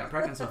 That's why she got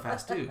pregnant so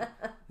fast too.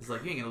 It's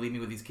like, you ain't gonna leave me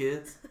with these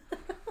kids.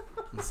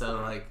 And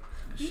so, like.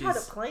 You had a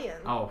plan.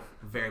 Oh,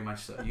 very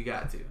much so. You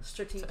got to.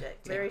 Strategic.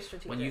 Very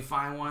strategic. When you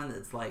find one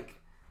that's, like,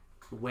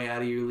 way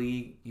out of your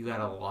league, you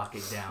gotta lock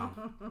it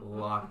down.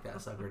 Lock that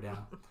sucker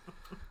down.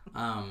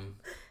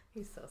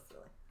 He's so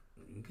silly.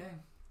 Okay.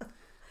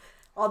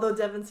 Although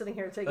Devin's sitting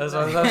here taking notes.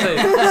 That's what I was about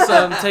to say.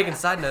 So I'm taking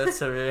side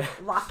notes over here.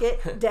 Lock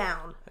it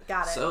down.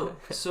 Got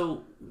it.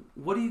 So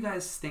what do you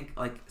guys think?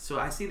 Like, so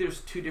I see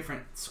there's two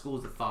different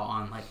schools of thought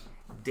on, like,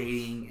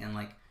 dating and,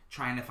 like,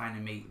 trying to find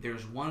a mate.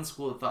 There's one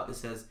school of thought that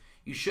says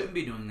you shouldn't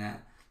be doing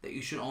that. That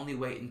you should only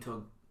wait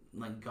until,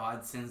 like,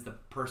 God sends the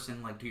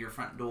person, like, to your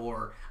front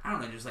door. I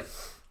don't know, just, like,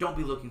 don't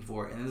be looking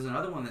for it. And there's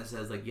another one that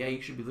says, like, yeah, you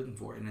should be looking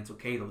for it, and it's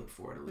okay to look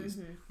for it at least.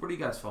 Where do you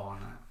guys fall on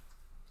that?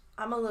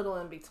 I'm a little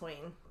in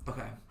between.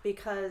 Okay.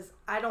 Because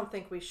I don't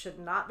think we should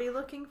not be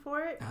looking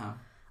for it.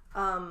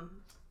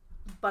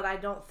 But I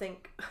don't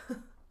think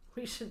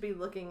we should be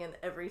looking in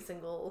every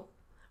single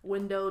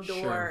window,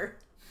 door,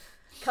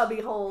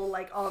 cubby hole,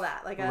 like, all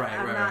that. Like,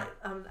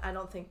 I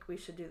don't think we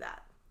should do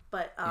that.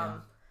 But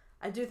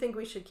I do think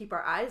we should keep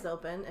our eyes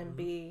open and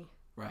be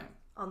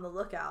on the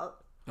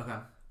lookout. Okay.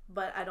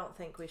 But I don't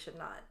think we should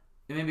not.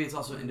 And maybe it's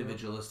also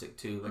individualistic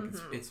too.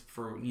 Like, it's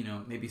for, you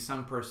know, maybe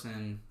some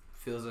person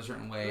feels a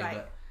certain way. Right.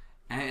 But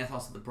I think that's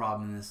also the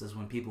problem in this is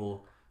when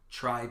people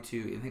try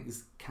to, I think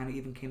this kind of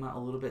even came out a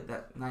little bit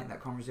that night,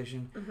 that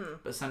conversation.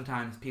 But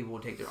sometimes people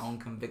will take their own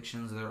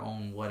convictions, their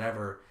own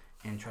whatever,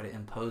 and try to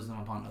impose them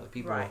upon other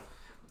people. Right.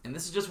 And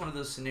this is just one of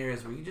those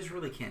scenarios where you just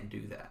really can't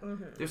do that.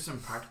 There's some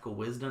practical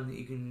wisdom that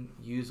you can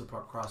use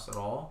across it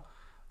all,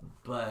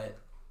 but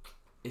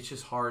it's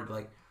just hard,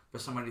 like, for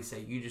somebody to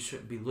say you just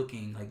shouldn't be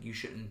looking, like, you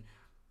shouldn't.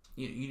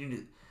 You need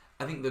to.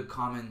 I think the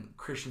common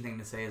Christian thing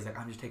to say is, like,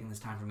 I'm just taking this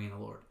time for me and the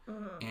Lord.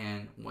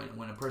 And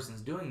when a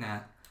person's doing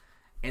that,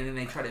 and then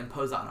they try to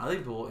impose that on other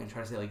people and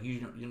try to say, like, you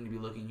need to be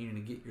looking, you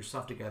need to get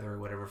yourself together or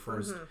whatever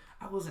first.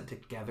 I wasn't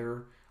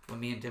together when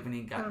me and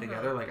Tiffany got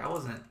together. Like, I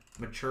wasn't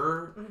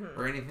mature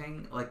or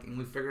anything, like, and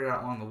we figured it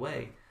out along the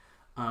way.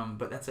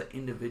 But that's an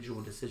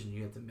individual decision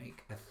you have to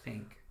make, I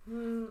think.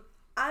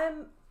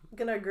 I'm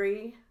gonna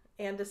agree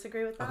and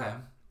disagree with that. Okay.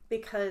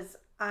 Because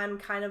I'm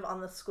kind of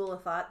on the school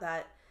of thought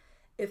that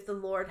if the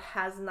Lord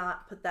has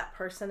not put that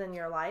person in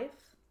your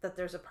life, that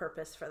there's a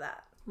purpose for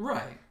that.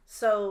 Right.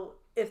 So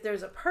if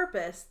there's a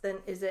purpose, then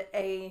is it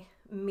A,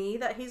 me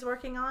that he's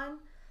working on?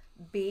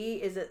 B,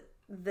 is it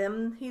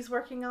them he's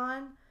working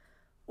on?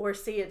 Or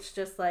C, it's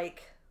just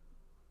like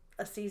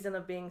a season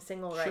of being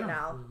single right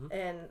now,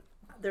 and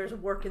there's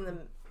work in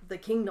the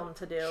kingdom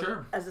to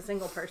do as a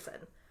single person.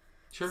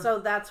 So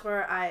that's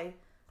where I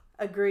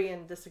agree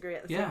and disagree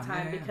at the same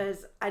time,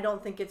 because I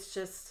don't think it's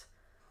just,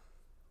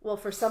 well,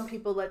 for some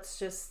people,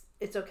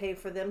 it's okay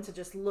for them to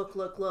just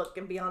look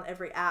and be on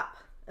every app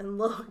and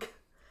look.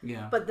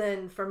 Yeah. But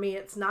then for me,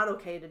 it's not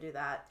okay to do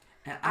that.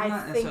 And I'm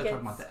not necessarily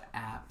talking about the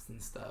apps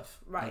and stuff.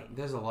 Right. Like,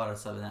 there's a lot of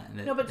stuff in that.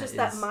 No, but just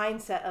that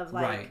mindset of,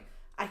 like,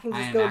 I can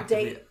just go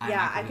date.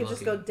 Yeah, I could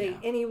just go date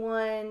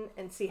anyone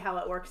and see how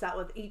it works out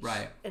with each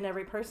and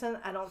every person.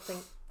 I don't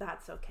think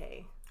that's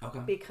okay.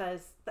 Okay.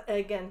 Because,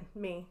 again,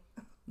 me.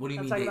 What do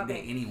you mean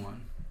date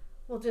anyone?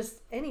 Well,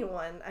 just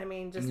anyone. I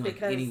mean, just like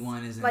because.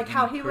 Anyone is like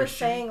how he was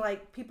saying,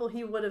 like, people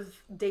he would have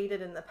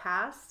dated in the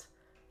past,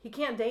 he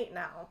can't date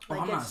now.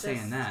 Like, I'm not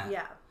saying that.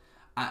 Yeah.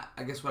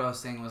 I guess what I was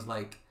saying was,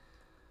 like,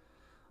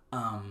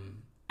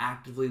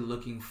 actively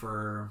looking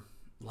for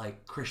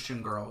like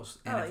Christian girls,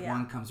 and if yeah.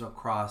 one comes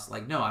across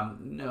like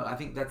I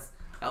think that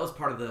was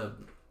part of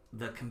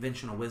the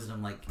conventional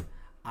wisdom. Like,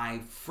 I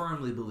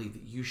firmly believe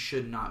that you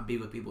should not be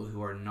with people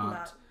who are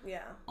not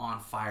on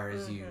fire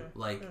as you.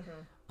 Like,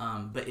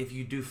 but if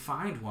you do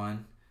find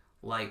one,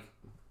 like,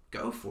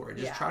 go for it.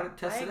 Just try to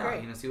test it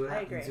out. See what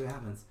happens. See what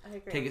happens. I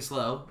agree. Take it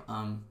slow.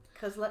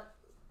 Because let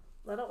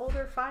an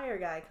older fire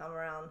guy come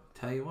around.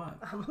 Tell you what.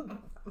 I'm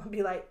gonna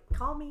be like,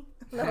 call me.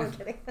 No, I'm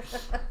kidding.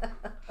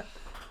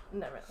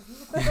 Never.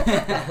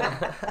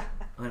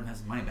 Let him have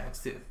some money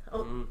bags too.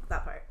 Oh,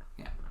 that part.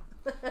 Yeah.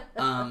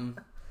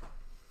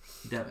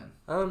 Devin.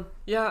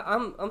 Yeah,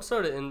 I'm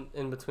sort of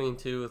in between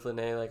too with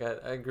Lene. Like,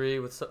 I agree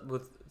with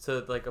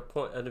to like an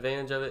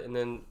advantage of it, and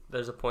then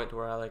there's a point to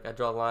where I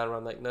draw the line where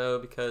I'm like, no,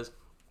 because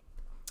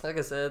like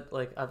I said,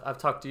 like I've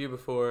talked to you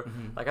before.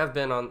 Like, I've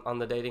been on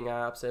the dating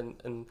apps,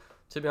 and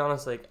to be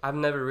honest, like, I've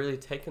never really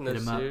taken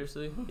those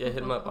seriously. Yeah, hit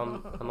them up.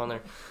 I'm on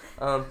there.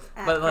 At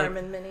but like,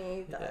 Carmen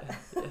Mini.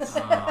 Yes.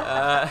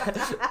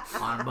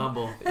 On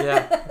Bumble.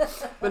 Yeah,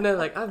 but no,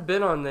 like, I've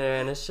been on there,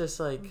 and it's just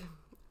like,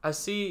 I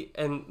see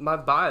in my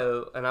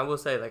bio, and I will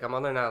say, like, I'm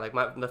on there now. Like,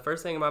 the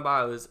first thing in my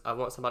bio is I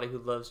want somebody who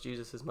loves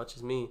Jesus as much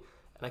as me,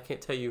 and I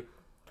can't tell you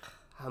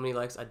how many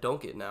likes I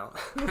don't get now.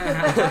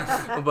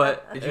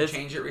 But did you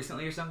change it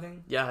recently or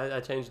something? Yeah,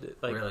 I changed it.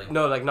 Like, really?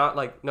 No, like, not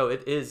like, no,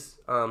 it is.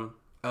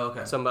 Oh,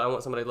 okay. I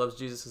want somebody who loves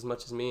Jesus as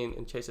much as me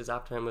and chases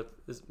after him with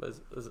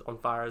as on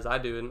fire as I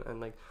do, and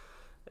like,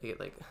 I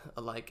get like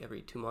a like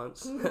every 2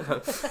 months.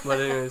 But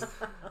anyways,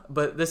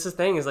 but this is the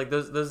thing is, like,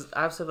 those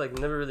apps have like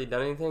never really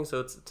done anything. So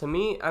it's, to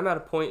me, I'm at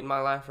a point in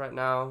my life right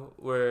now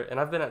where, and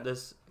I've been at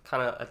this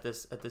kind of at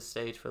this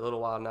stage for a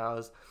little while now,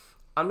 is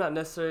I'm not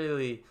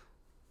necessarily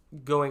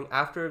going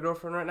after a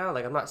girlfriend right now.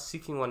 Like, I'm not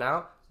seeking one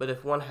out, but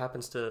if one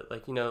happens to,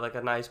 like, like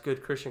a nice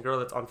good Christian girl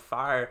that's on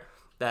fire,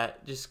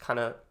 that just kind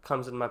of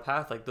comes in my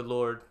path, like the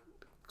Lord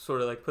sort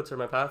of like puts her in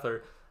my path,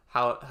 or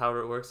however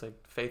it works,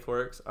 like faith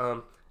works.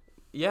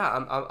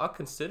 I'll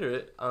consider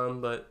it.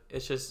 But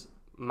it's just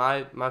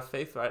my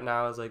faith right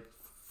now is like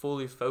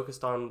fully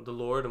focused on the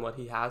Lord and what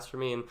He has for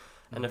me,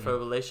 and if a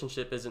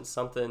relationship isn't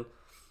something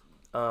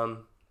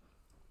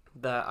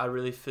that I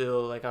really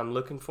feel like I'm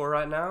looking for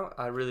right now,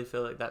 I really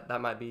feel like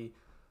that might be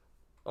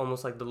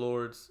almost like the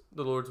Lord's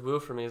will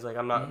for me. Is like,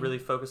 I'm not really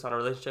focused on a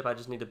relationship. I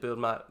just need to build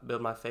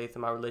my faith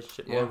and my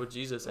relationship more with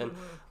Jesus. And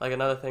like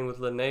another thing with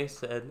Lene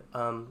said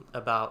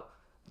about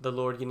the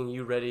Lord getting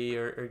you ready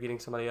or getting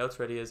somebody else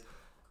ready is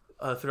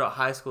throughout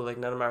high school, like,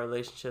 none of my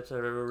relationships have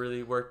ever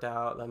really worked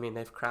out. I mean,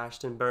 they've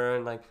crashed and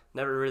burned. Like,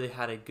 never really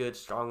had a good,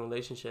 strong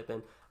relationship.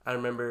 And I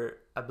remember,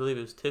 I believe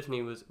it was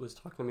Tiffany was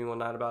talking to me one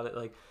night about it.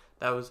 Like,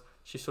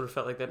 she sort of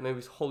felt like that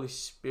maybe Holy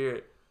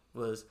Spirit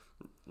was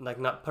like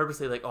not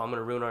purposely like, oh, I'm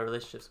gonna ruin our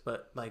relationships,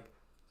 but like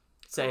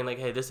saying like,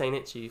 hey, this ain't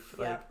it, Chief.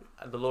 Like,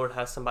 the Lord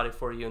has somebody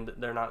for you, and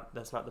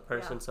that's not the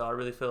person. So I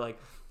really feel like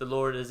the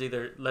Lord is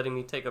either letting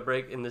me take a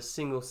break in this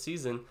single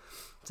season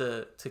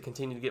to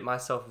continue to get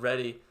myself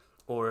ready,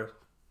 or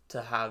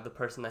to have the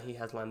person that He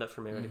has lined up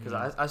for me ready.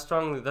 Because I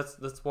strongly,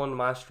 that's one of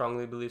my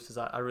strongly beliefs, is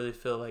I really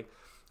feel like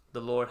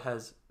the Lord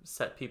has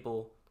set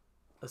people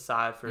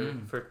aside for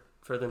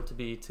them to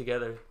be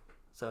together.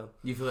 So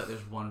you feel like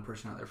there's one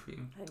person out there for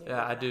you?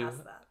 I do.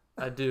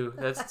 I do.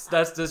 That's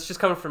just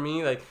coming from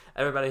me. Like,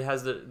 everybody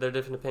has their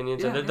different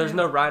opinions, and there's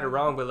no right or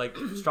wrong. But like,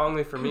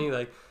 strongly for me,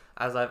 like,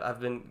 as I've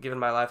been giving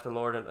my life to the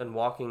Lord and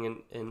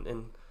walking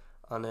in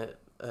on it,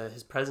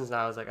 His presence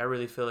now, is like, I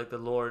really feel like the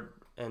Lord,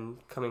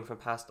 and coming from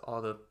past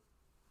all the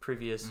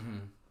previous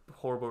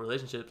horrible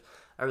relationships,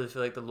 I really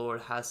feel like the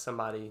Lord has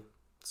somebody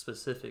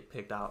specific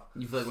picked out.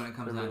 You feel like when it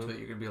comes down to it,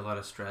 you're gonna be a lot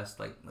of stress,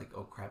 like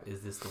oh crap,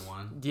 is this the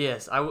one?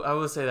 Yes, I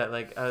will say that.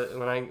 Like,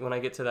 when I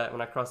get to that,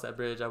 when I cross that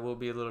bridge, I will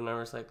be a little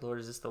nervous. Like, Lord,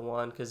 is this the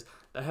one? Because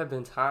there have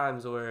been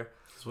times where.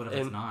 Because what if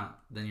it's not?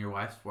 Then your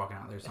wife's walking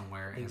out there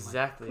somewhere.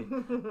 Exactly.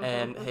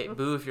 And hey,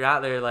 boo, if you're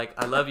out there, like,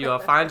 I love you. I'll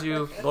find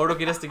you. Lord will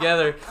get us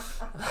together.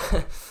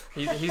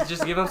 He's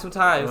just giving him some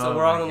time, so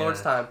we're all on the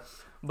Lord's time.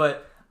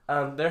 But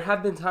there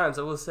have been times,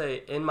 I will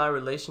say, in my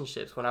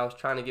relationships when I was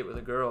trying to get with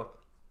a girl,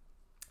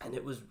 and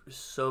it was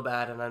so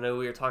bad. And I know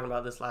we were talking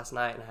about this last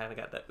night, and I kind of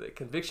got that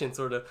conviction,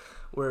 sort of,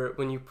 where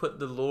when you put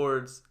the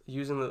Lord's,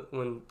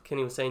 when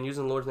Kenny was saying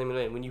using the Lord's name in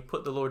vain, when you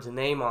put the Lord's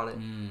name on it,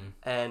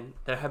 and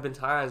there have been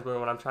times where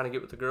when I'm trying to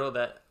get with a girl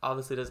that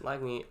obviously doesn't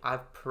like me,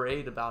 I've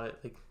prayed about it,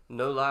 like,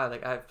 no lie,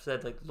 like, I've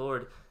said, like,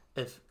 Lord,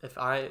 if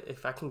I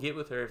can get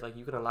with her, if like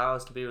you can allow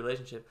us to be a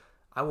relationship,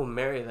 I will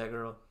marry that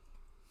girl.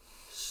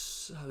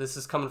 This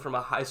is coming from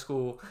a high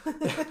school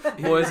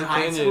boy's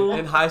opinion.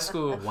 In high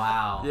school.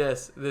 Wow.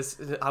 Yes,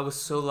 I was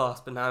so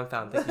lost, but now I'm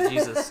found. Thank you,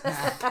 Jesus.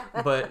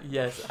 But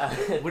yes.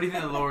 What do you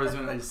think the Lord is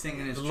doing? Like,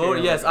 singing His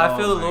Lord, yes, like, I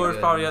feel the Lord's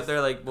probably up there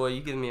like, boy,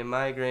 you giving me a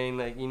migraine.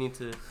 Like, you need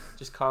to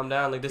just calm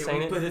down. Like, this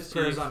ain't it. Put His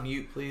prayers on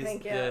mute, please.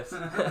 Thank you. Yes.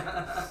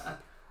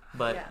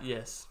 But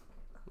yes.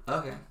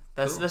 Okay.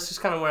 That's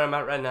just kind of where I'm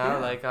at right now. Yeah.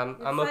 Like,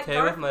 I'm okay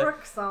like with my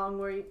Brooks song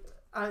where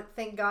I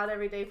thank God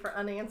every day for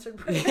unanswered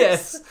prayers.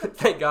 Yes,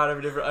 thank God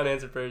every day for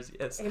unanswered prayers.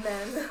 Yes.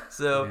 Amen.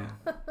 So,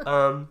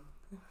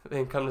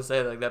 then come to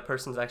say like that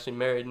person's actually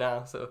married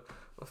now. So,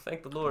 well,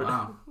 thank the Lord.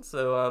 Wow.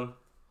 So,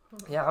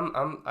 yeah,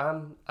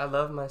 I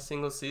love my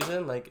single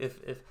season. Like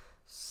if a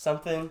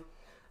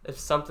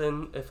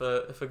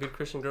good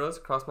Christian girl has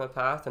crossed my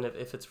path, and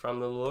if it's from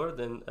the Lord,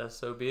 then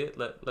so be it.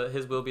 Let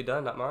His will be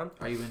done, not mine.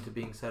 Are you into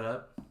being set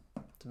up?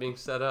 To being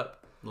set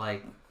up.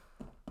 Like,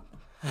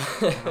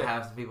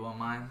 have some people in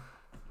mind?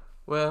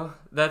 Well,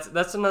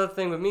 that's another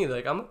thing with me.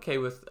 Like, I'm okay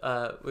with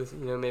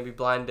maybe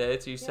blind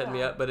dates. You set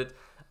me up, but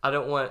I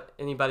don't want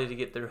anybody to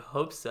get their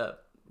hopes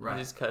up. Right.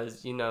 Just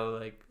because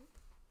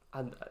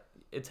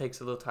it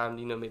takes a little time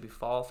to maybe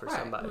fall for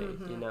somebody.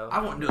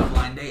 I won't do a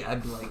blind date.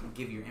 I'd like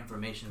give your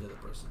information to the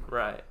person.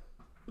 Right.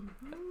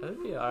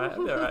 That'd be all right. I'd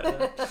be all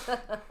right.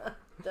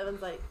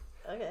 Devin's like,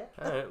 okay.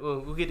 All right.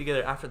 Well, we'll get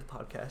together after the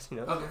podcast.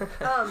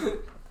 Okay.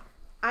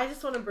 I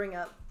just want to bring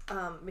up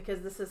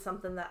because this is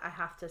something that I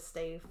have to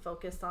stay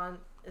focused on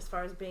as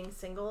far as being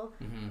single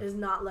is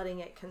not letting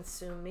it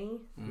consume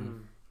me.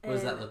 What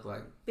does that look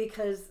like?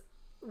 Because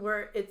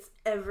it's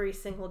every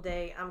single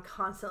day I'm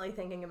constantly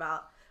thinking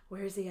about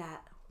where is he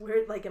at?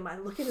 Where, like, am I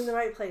looking in the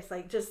right place?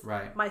 Like, just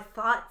my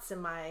thoughts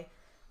and my,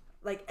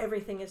 like,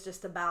 everything is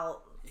just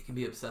about. It can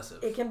be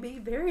obsessive. It can be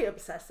very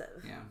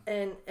obsessive. Yeah.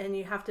 And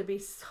you have to be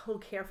so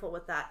careful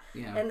with that.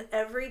 Yeah. And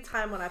every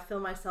time when I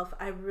feel myself,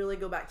 I really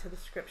go back to the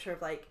scripture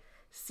of, like,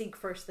 seek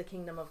first the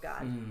kingdom of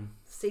God.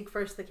 Seek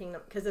first the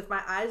kingdom. Because if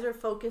my eyes are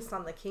focused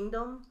on the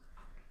kingdom,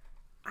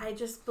 I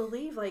just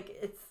believe,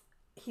 like,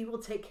 He will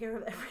take care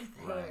of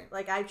everything. Right.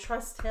 Like, I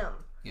trust Him.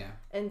 Yeah.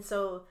 And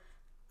so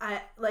I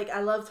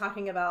love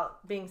talking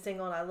about being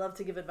single and I love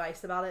to give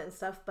advice about it and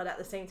stuff, but at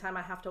the same time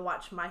I have to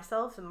watch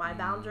myself and my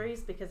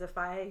boundaries, because if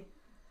I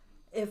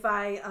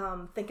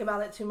think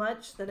about it too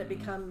much, then it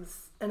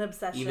becomes an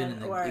obsession.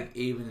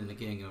 Even in the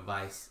giving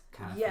advice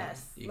kind of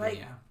thing.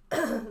 Like,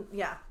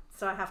 yeah.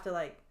 So I have to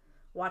like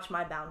watch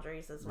my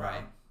boundaries as well.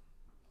 Right.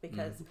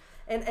 Because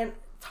and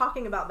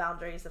talking about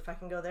boundaries, if I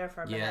can go there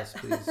for a minute. Yes,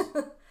 please.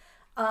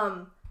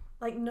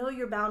 Like, know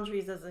your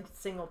boundaries as a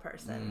single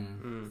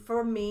person.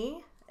 For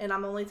me, and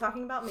I'm only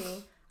talking about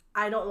me,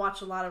 I don't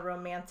watch a lot of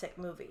romantic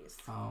movies.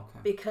 Oh, okay.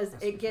 Because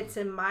it gets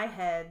in my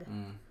head,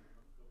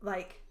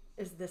 like,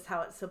 is this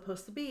how it's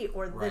supposed to be?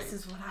 Or this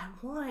is what I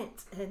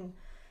want? And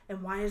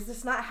why is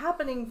this not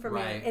happening for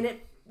me? And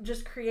it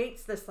just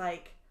creates this,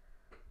 like,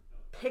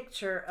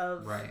 picture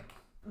of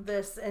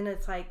this. And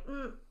it's like,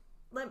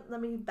 let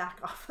me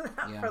back off of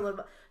that for a little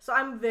bit. So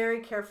I'm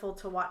very careful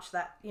to watch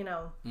that,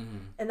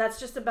 and that's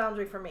just a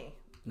boundary for me.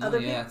 No,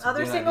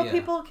 other single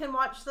people can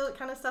watch the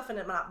kind of stuff and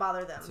it might not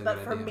bother them.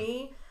 But for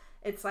me,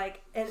 it's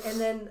like, and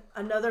then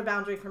another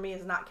boundary for me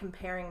is not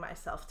comparing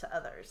myself to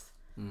others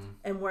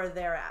and where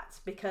they're at.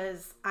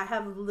 Because I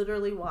have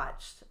literally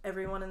watched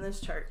everyone in this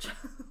church.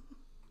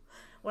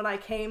 When I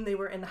came, they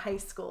were in high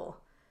school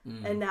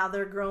and now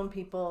they're grown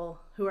people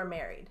who are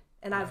married.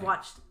 And I've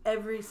watched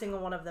every single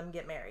one of them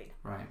get married.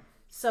 Right.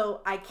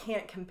 So I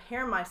can't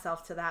compare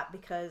myself to that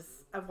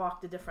because I've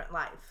walked a different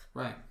life.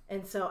 Right.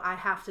 And so I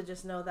have to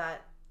just know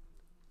that,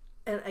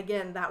 and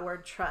again, that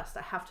word trust,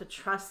 I have to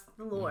trust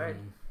the Lord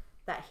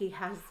that He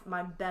has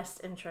my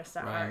best interest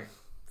at heart.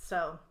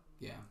 So,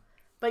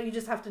 but you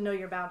just have to know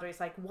your boundaries,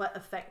 like what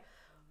effect,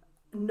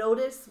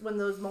 notice when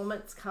those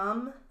moments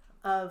come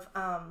of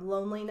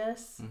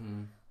loneliness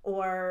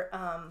or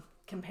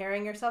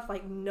comparing yourself,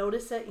 like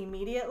notice it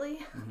immediately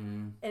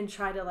and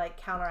try to like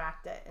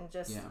counteract it and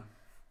just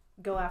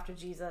go after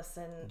Jesus.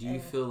 And do you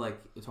feel like,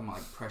 you're talking about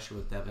like pressure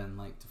with Devin,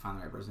 like to find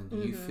the right person,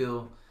 do you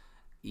feel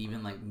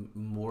even like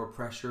more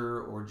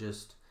pressure or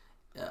just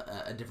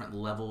a different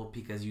level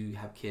because you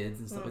have kids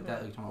and stuff like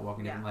that? Like you're talking about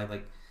walking different life,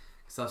 like,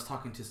 because I was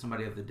talking to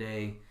somebody the other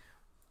day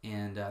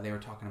and they were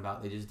talking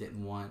about they just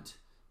didn't want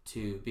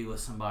to be with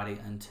somebody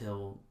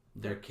until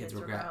their kids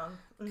were grown,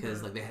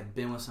 because like they had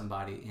been with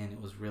somebody and it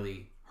was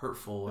really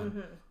hurtful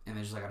and they're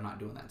just like, I'm not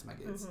doing that to my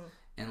kids.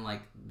 And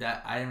like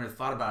that, I never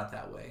thought about it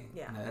that way.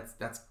 Yeah. And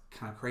that's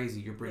kind of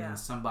crazy. You're bringing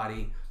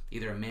somebody,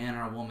 either a man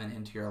or a woman,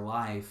 into your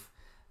life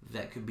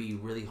that could be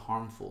really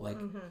harmful. Like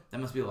that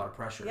must be a lot of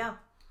pressure.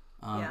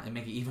 And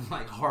make it even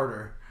like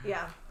harder.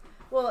 Yeah.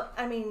 Well,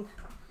 I mean,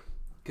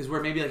 because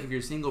where maybe like if you're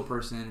a single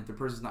person, if the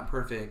person's not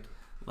perfect,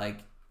 like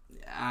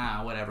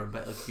whatever.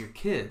 But like your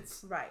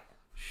kids,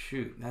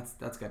 shoot,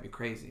 that's gotta be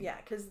crazy. Yeah,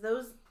 because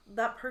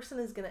that person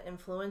is gonna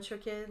influence your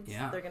kids.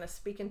 Yeah. They're gonna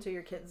speak into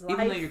your kids' life.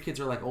 Even though your kids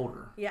are like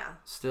older. Yeah.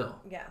 Still.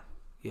 Yeah.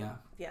 Yeah.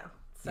 Yeah.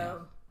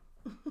 So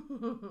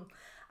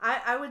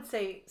I would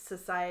say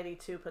society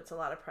too puts a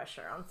lot of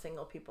pressure on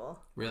single people.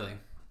 Really?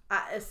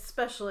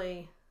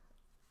 Especially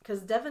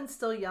because Devin's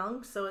still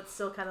young, so it's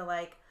still kind of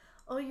like,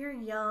 oh, you're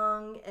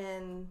young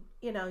and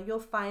you'll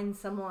find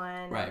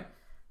someone. Right.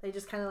 They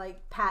just kind of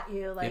like pat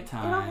you like,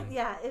 time.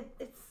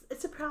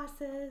 It's a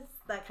process,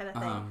 that kind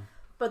of thing.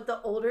 But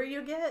the older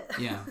you get,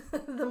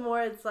 the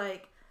more it's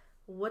like,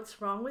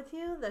 what's wrong with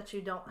you that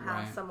you don't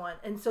have someone?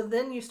 And so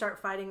then you start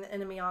fighting the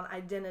enemy on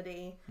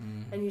identity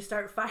and you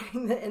start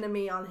fighting the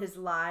enemy on his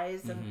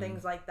lies and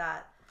things like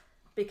that,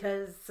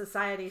 because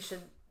society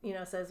should,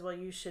 says, well,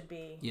 you should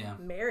be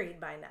married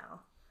by now.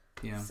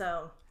 Yeah.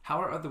 So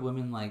how are other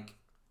women like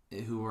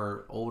who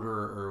are older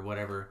or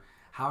whatever?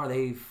 How are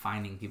they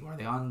finding people? Are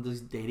they on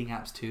those dating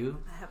apps too?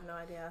 I have no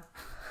idea.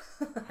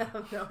 I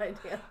have no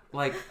idea.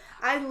 Like,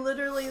 I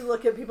literally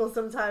look at people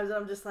sometimes and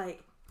I'm just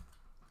like,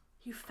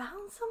 you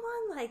found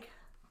someone? Like,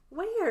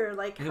 where?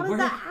 Like, how did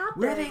that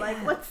happen? Where are they like,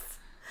 at? what's...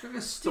 Is there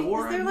a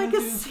store? Is there like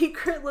a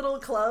secret little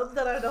club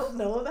that I don't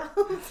know about?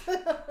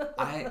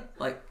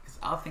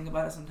 I'll think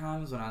about it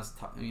sometimes when I was,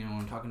 when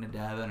I'm talking to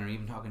Devin or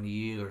even talking to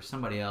you or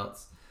somebody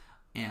else,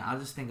 and I'll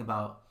just think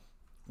about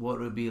what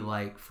it would be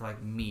like for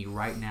like me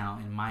right now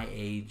in my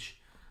age,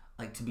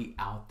 like to be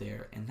out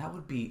there, and that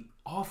would be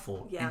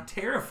awful and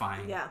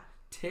terrifying. Yeah,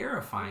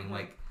 terrifying.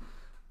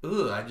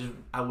 Mm-hmm. Like,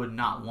 I would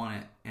not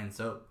want it, and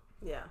so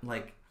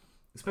like,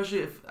 especially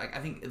if like,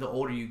 I think the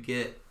older you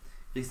get,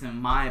 at least in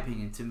my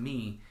opinion, to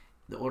me,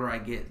 the older I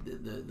get,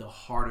 the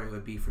harder it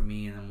would be for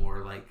me, and the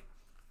more like,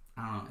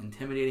 I don't know,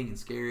 intimidating and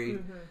scary,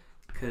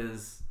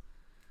 because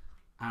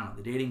I don't know,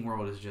 the dating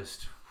world is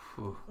just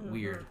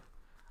weird.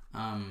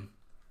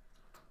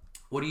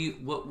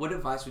 What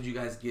advice would you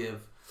guys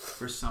give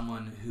for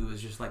someone who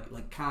is just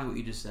like kind of what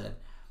you just said,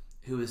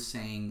 who is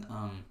saying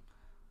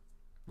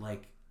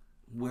like,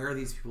 where are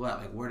these people at?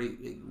 Like,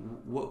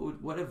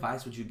 what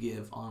advice would you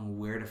give on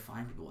where to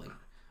find people? Like,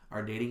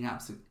 are dating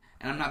apps?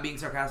 And I'm not being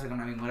sarcastic. I'm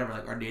not being whatever.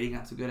 Like, are dating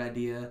apps a good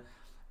idea?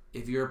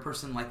 If you're a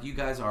person like you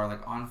guys are,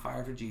 like on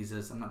fire for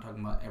Jesus, I'm not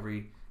talking about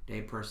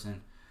everyday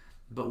person,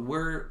 but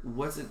where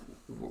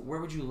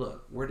would you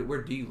look?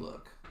 Where do you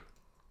look?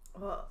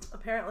 Well,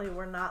 apparently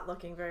we're not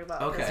looking very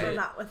well. Okay. We're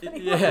not with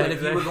anyone. Yeah, but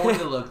if you were going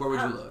to look, where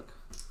would you look?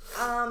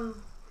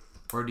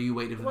 Or do you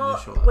wait for them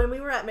to show up? When we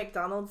were at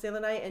McDonald's the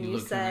other night, and you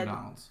said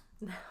McDonald's.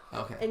 No.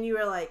 Okay. And you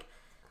were like,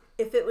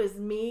 if it was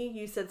me,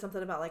 you said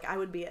something about like I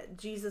would be at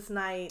Jesus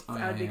nights,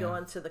 I would be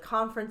going to the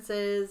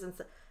conferences,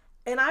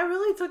 and I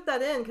really took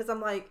that in because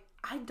I'm like,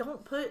 I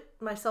don't put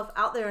myself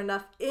out there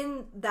enough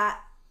in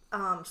that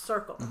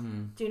circle.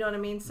 Mm-hmm. Do you know what I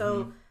mean?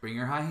 So bring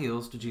your high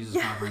heels to Jesus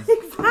conference.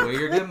 Exactly. Wear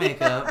your good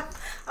makeup.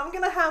 I'm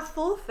gonna have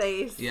full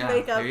face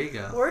makeup. There you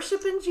go.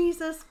 Worshiping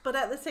Jesus, but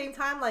at the same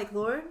time, like,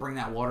 Lord, bring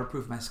that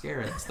waterproof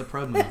mascara. That's the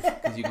pro move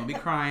because you're gonna be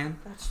crying.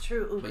 That's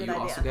true. Ooh, but good you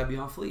idea. also gotta be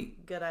on fleek.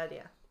 Good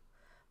idea.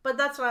 But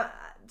that's what.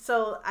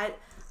 So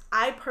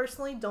I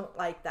personally don't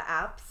like the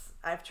apps.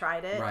 I've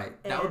tried it.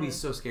 Right. That would be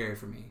so scary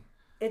for me.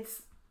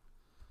 It's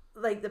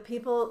like the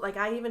people. Like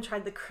I even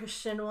tried the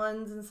Christian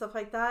ones and stuff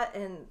like that,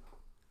 and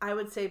I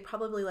would say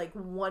probably like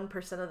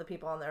 1% of the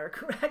people on there are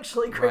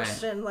actually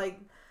Christian. Right. Like,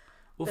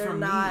 well, they're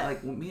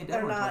not. Me and Devin,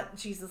 they're not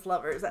Jesus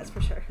lovers. That's for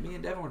sure. Me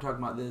and Devin were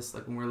talking about this,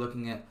 like when we were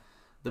looking at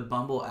the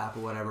Bumble app or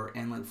whatever,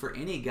 and like for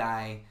any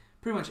guy,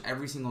 pretty much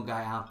every single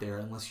guy out there,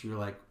 unless you're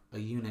like a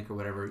eunuch or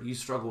whatever, you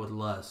struggle with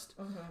lust,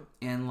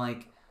 and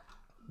like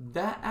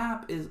that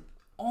app is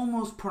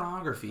almost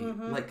pornography,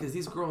 like because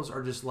these girls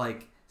are just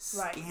like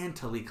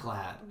scantily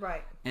clad,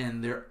 right?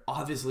 And they're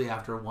obviously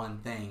after one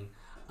thing.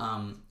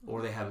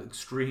 Or they have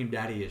extreme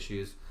daddy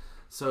issues.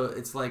 So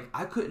it's like,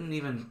 I couldn't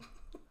even...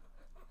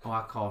 Oh,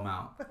 I call them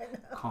out.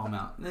 Call them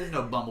out. There's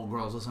no Bumble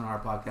girls listening to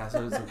our podcast,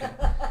 so it's okay.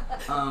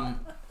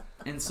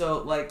 And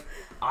so, like,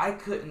 I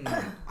couldn't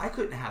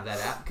have that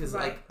app because,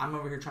 like, I'm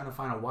over here trying to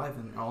find a wife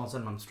and all of a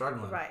sudden I'm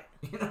struggling. Right.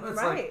 You know,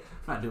 it's like,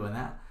 I'm not doing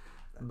that.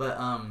 But,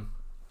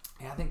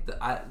 yeah, I think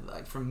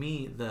for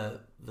me, the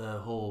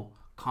whole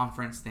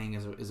conference thing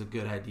is a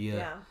good idea.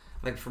 Yeah.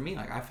 Like for me,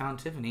 like I found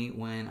Tiffany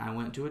when I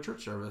went to a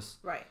church service,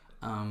 right?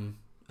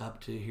 Up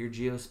to hear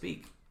Gio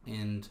speak,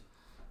 and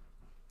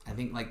I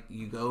think like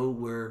you go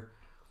where,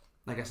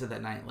 like I said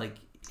that night, like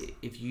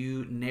if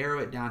you narrow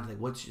it down to like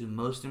what's the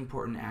most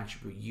important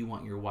attribute you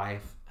want your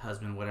wife,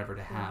 husband, whatever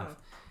to have,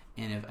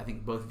 and if I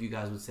think both of you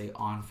guys would say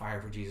on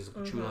fire for Jesus,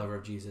 a true lover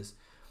of Jesus,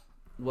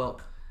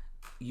 well,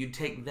 you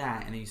take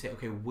that and then you say,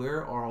 okay,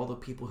 where are all the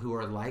people who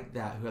are like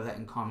that, who have that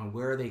in common?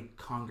 Where are they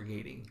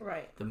congregating?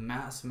 Right. The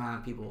mass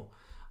amount of people.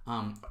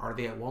 Are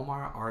they at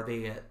Walmart? Are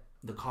they at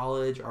the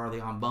college? Are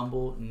they on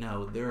Bumble?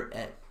 No, they're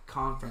at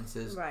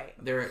conferences. Right.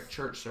 They're at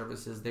church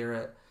services. They're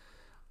at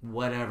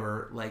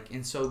whatever. Like,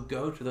 and so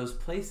go to those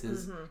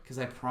places because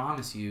I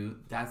promise you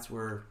that's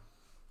where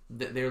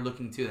they're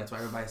looking too. That's why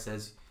everybody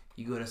says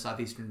you go to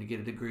Southeastern to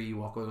get a degree, you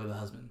walk away with a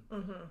husband.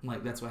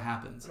 Like that's what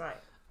happens. Right.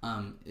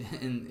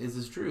 And is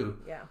this true?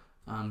 Yeah.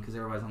 Because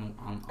everybody's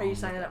on. Are you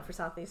signing up for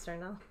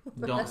Southeastern now?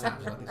 Don't sign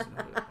up for Southeastern.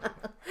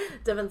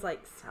 Devin's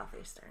like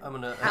Southeastern. I'm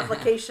gonna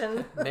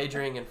application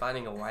majoring in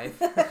finding a wife.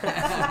 Wife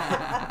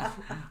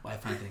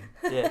hunting.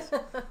 Yes.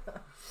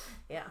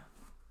 Yeah.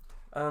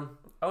 I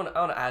want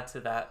to add to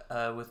that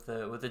with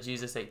the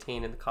Jesus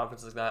 18 and the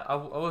conferences like that. I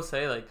will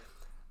say like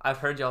I've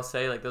heard y'all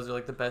say like those are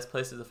like the best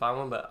places to find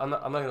one, but I'm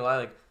not gonna lie,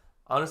 like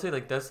honestly,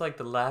 like that's like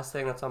the last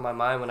thing that's on my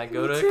mind when I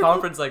go to a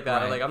conference like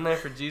that. Right. Like I'm there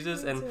for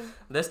Jesus, and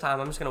this time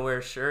I'm just gonna wear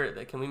a shirt.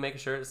 Like, can we make a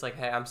shirt? It's like,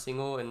 hey, I'm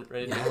single and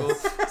ready to mingle.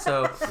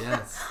 So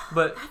yes,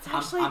 but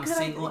I'm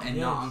single and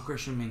not on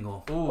Christian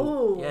Mingle.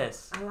 Ooh,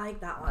 yes, I like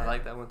that one. I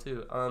like that one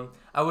too.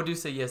 I would do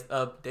say yes.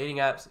 Dating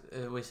apps,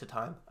 waste of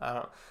time.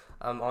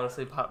 I'm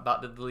honestly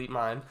about to delete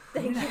mine.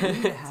 You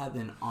need to have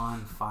an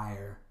on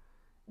fire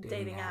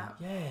dating app.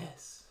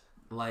 Yes.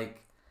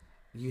 Like,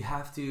 you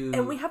have to...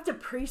 And we have to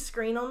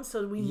pre-screen them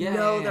so we Yeah,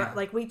 know yeah, that, yeah.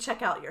 like, we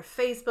check out your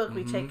Facebook,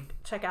 we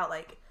check out,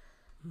 like,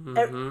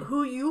 Mhm.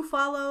 who you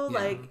follow, Yeah.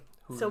 like,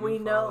 Who so you we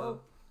know,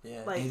 follow.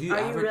 Yeah. like, If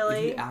are you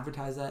really... If you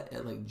advertise that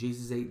at, like,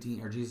 Jesus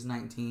 18 or Jesus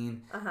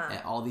 19,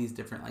 at all these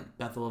different, like,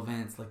 Bethel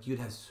events, like, you'd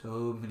have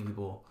so many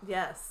people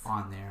Yes.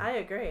 on there. I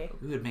agree.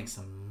 We would make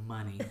some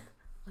money.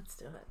 Let's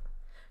do it.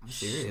 I'm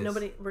serious.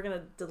 Nobody, we're going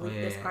to delete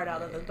this part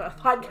out of the yeah.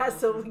 podcast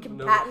so we can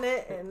patent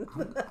it. And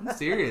I'm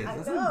serious. I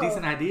That's know. a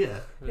decent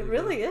idea. It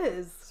really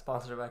is.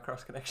 Sponsored by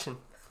Cross Connection.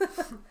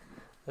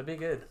 That'd be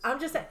good. I'm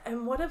just,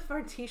 and what if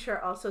our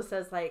t-shirt also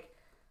says, like,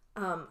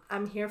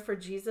 I'm here for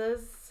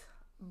Jesus,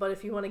 but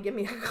if you want to give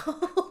me a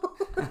call.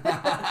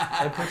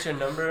 And put your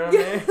number on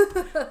there.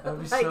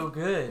 That'd be Like, so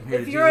good. Here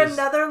If to you're Jesus.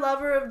 another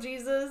lover of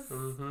Jesus,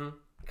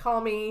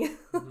 call me.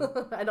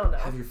 I don't know.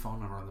 Have your phone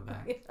number on the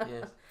back.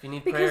 Yes. If you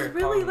need Because prayer,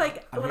 really, call me.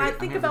 like, I'm when here- I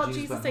think I'm here for about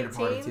Jesus, but Jesus I'm here to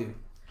party 18, too.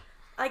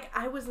 like,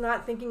 I was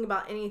not thinking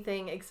about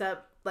anything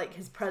except, like,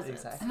 his presence.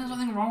 Exactly. And there's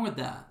nothing wrong with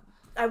that.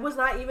 I was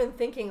not even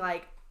thinking,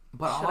 like,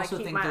 But I should I also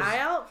keep think my there's... eye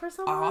out for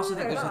someone? I also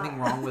think or there's not? nothing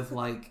wrong with,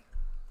 like,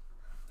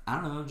 I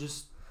don't know,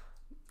 just...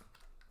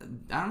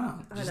 I don't know.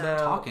 I Just know.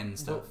 talking and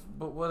stuff.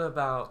 But what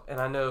about, and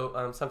I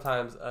know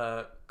sometimes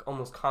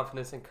almost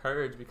confidence and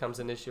courage becomes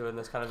an issue in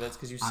those kind of events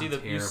because you see I'm you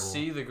terrible.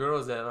 see the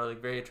girls that are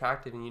like very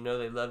attractive and you know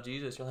they love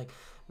Jesus. You're like,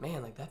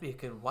 man, like that'd be a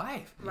good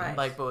wife. Right.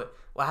 Like, but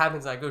what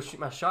happens? I go shoot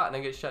my shot and I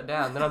get shut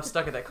down. Then I'm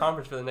stuck at that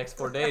conference for the next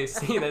 4 days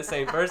seeing that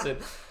same person.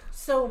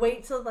 So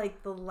wait till,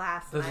 like, the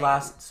last night.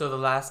 The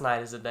last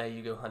night is the day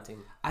you go hunting.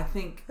 I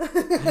think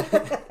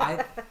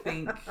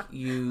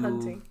you...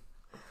 Hunting.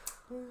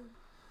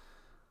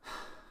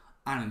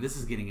 I don't know, this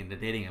is getting into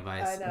dating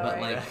advice. I know, but,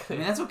 right? like, I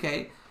mean, that's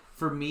okay.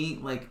 For me,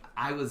 like,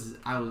 I was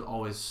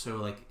always so,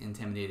 like,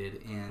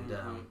 intimidated and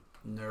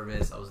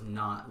nervous. I was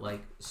not,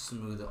 like,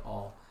 smooth at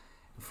all.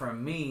 For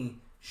me,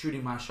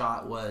 shooting my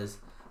shot was,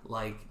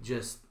 like,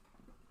 just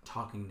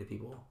talking to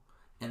people.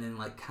 And then,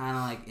 like, kind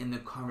of, like, in the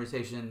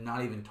conversation,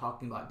 not even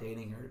talking about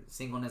dating or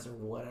singleness or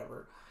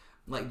whatever.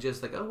 Like,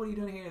 just, like, oh, what are you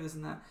doing here? This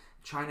and that.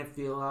 Trying to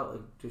feel out,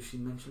 like, does she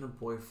mention a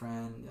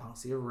boyfriend? I don't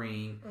see a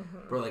ring.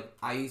 Bro, like,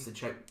 I used to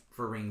check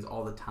for rings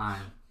all the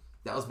time.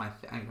 That was my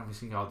thing. I'm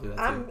assuming y'all do that,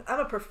 too. I'm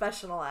a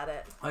professional at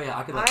it. Oh, yeah,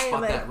 I could, like, I am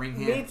spot a- that ring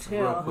me hand too.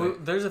 real Well,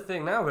 quick. there's a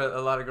thing now where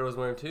a lot of girls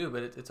wear them too,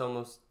 but it's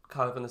almost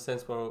caught up in the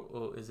sense where,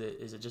 well, is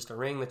it just a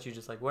ring that you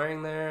just like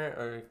wearing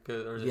there,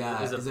 or is Yeah,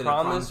 it is a it a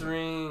promise promise?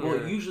 ring? Well,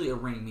 or- usually a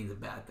ring means a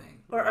bad thing.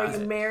 Or are Is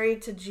you it?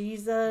 married to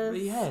Jesus?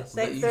 Yes.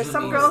 That There's usually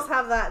some means- girls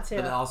have that too.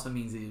 But it also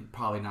means that it's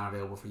probably not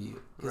available for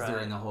you. Because they're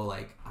Right. in the whole,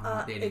 like, I'm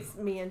not dating. It's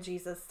me and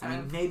Jesus I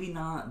time. mean, maybe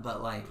not,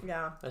 but, like,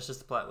 Yeah. That's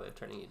just a polite way of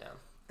turning you down.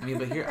 I mean,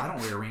 but here, I don't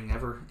wear a ring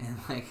ever. And,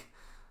 like,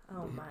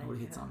 Oh my.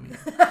 nobody hits on me.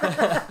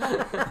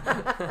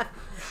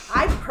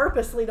 I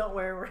purposely don't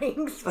wear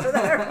rings for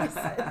that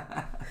reason.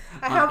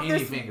 I On have any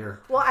this.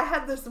 finger. Well, I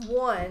have this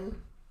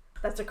one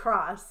that's a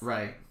cross,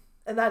 Right.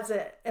 and that's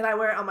it. And I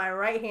wear it on my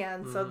right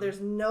hand, so there's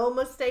no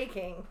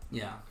mistaking.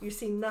 Yeah. You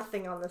see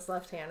nothing on this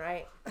left hand,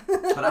 right?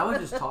 But I would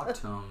just talk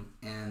to him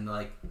and,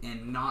 like,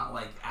 and not,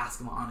 like, ask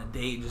him on a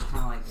date. Just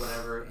kind of, like,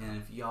 whatever. And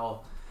if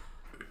y'all,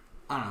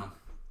 I don't know.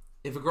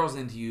 If a girl's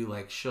into you,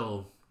 like,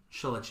 she'll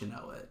let you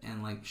know it.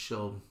 And, like,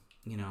 she'll,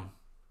 you know,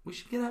 we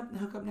should get up and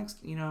hook up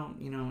next, in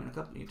a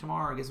couple,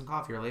 tomorrow, or get some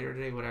coffee, or later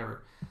today,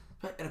 whatever.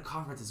 But at a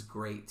conference is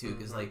great, too,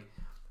 because, like,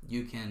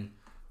 you can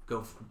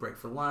go for break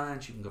for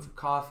lunch, you can go for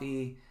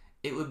coffee.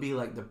 It would be,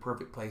 like, the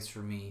perfect place for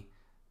me,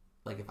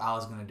 like, if I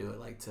was going to do it,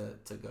 like, to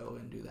go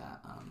and do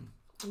that.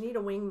 You need a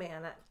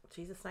wingman at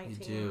Jesus 19.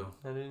 You do.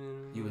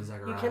 You and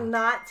Zachariah. You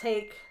cannot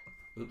take.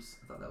 Oops,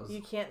 I thought that was...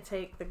 You can't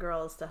take the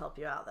girls to help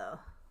you out, though.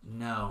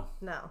 No,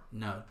 No,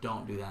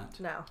 don't do that.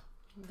 no,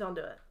 don't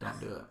do it. Don't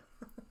do it.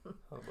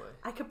 Oh boy.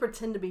 I could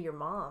pretend to be your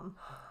mom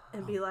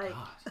and be like,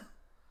 God.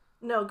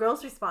 no,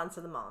 girls respond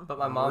to the mom. But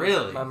my mom,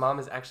 Really? my mom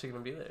is actually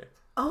gonna be there.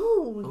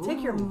 Oh,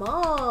 take your Ooh.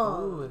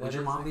 mom. Ooh, that Would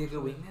your is mom be a good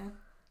actually- wingman?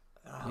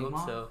 I Big hope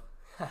mom? so.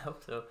 I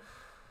hope so.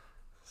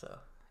 So,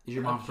 Is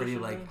your mom She pretty,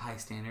 should like, be. high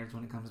standards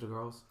when it comes to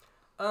girls?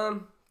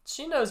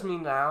 she knows me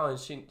now, and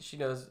she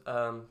knows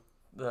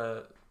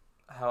the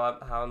how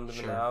I'm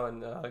living Sure. now,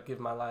 and how I give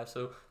my life.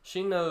 So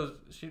she knows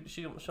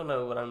she'll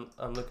know what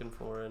I'm looking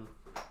for, and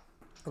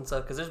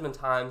stuff. Because there's been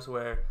times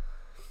where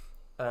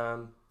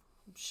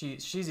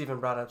she's even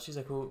brought up. She's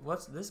like, well,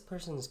 what's this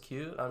person's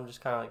cute? I'm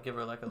just kind of like give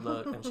her like a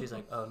look, and she's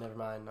like, oh, never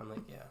mind. I'm like,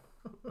 yeah.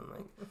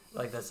 I'm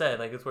like I said,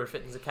 like it's where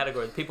fitness is a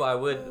category. The people I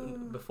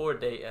would before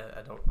date,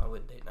 I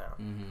wouldn't date now.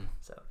 Mm-hmm.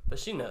 So, but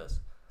she knows.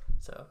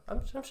 So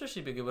I'm sure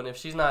she'd be a good one. If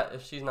she's not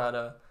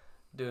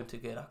doing too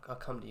good, I'll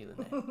come to you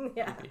then.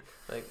 Yeah.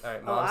 Like, all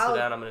right, mom, sit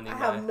down. I'm gonna need I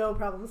my. have no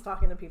problems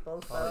talking to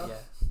people. So Oh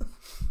yeah.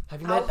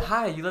 Have you met?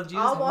 Hi, you love Jesus?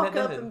 I'll Have you walk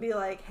met up Devin? and be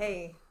like,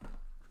 hey,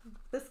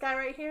 this guy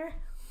right here,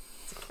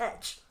 it's a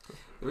catch.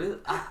 Really,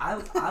 I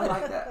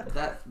like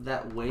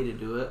that way to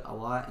do it a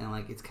lot, and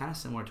like it's kind of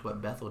similar to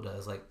what Bethel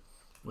does, like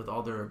with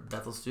all their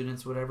Bethel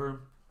students,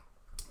 whatever.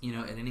 You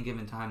know, at any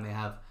given time they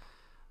have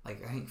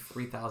like I think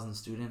 3,000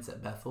 students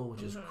at Bethel,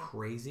 which is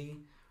crazy.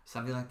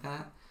 something like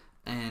that.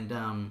 And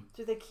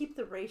do they keep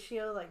the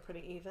ratio like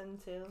pretty even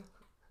too?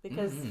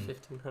 Because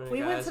 1,500 we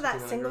guys, went to that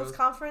 1,500 singles girls.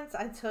 conference.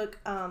 I took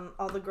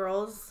all the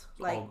girls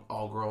like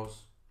all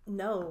girls.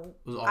 no,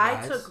 It was all I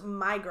guys? took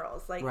my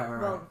girls like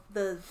Right.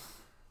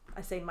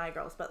 I say my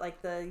girls, but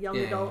like the young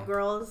Yeah, adult yeah.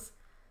 girls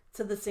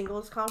to the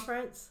singles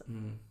conference,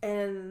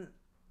 and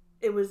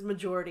it was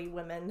majority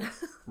women,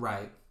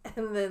 Right.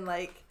 and then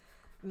like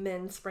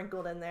men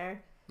sprinkled in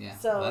there. Yeah.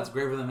 So well, that's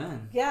great for the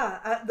men.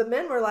 yeah, the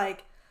men were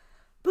like,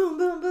 boom,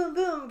 boom, boom,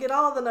 boom, get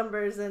all the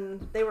numbers,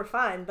 and they were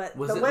fine. But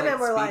Was the it women like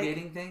were speed like,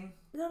 dating thing?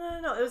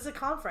 no, it was a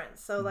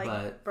conference. So like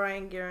But-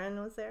 Brian Guerin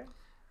was there.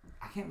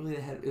 I can't believe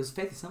they had. It was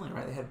Faith Assembly,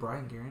 right? They had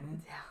Brian Guerin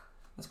in. Yeah,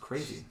 That's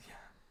crazy.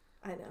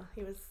 I know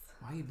he was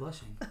Why are you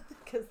blushing?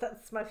 because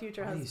that's my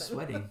future Why are you husband.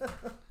 sweating?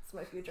 It's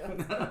my future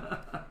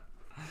husband.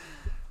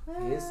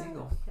 He is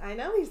single, I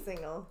know he's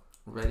single.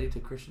 ready to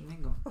Christian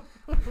mingle.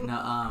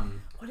 No,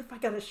 What if I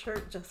got a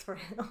shirt just for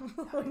him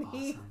when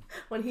awesome.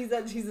 when he's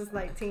at Jesus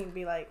 19?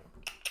 Be like,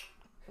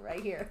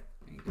 right here.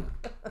 There you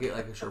go. Get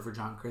like a shirt for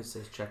John Chris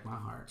says "Check my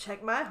heart."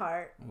 Check my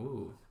heart.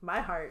 Ooh, My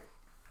heart.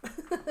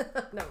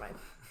 Never mind.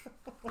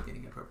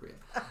 getting appropriate.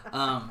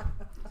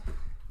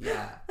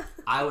 Yeah,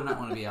 I would not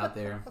want to be out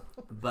there,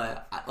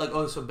 but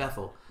so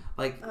Bethel,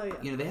 like Oh,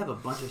 yeah. they have a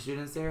bunch of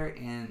students there,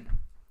 and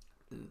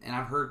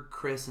I've heard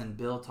Chris and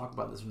Bill talk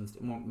about this,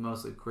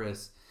 mostly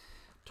Chris,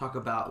 talk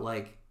about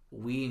like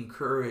we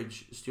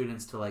encourage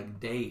students to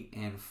like date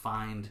and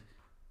find,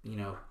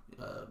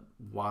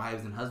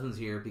 wives and husbands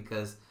here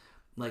because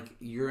like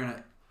you're in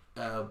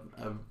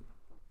a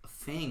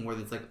thing where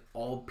it's like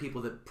all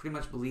people that pretty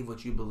much believe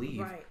what you believe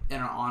Right.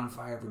 and are on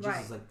fire for Jesus.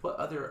 Right. Like what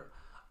other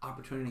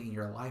opportunity in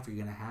your life are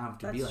you gonna have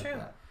to be That's like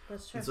true. that?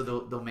 That's true. And so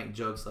they'll make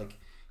jokes like,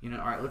 all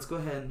right, let's go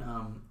ahead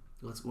and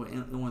let's go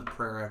in with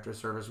prayer after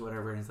service, or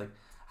whatever. And he's like,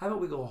 how about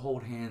we go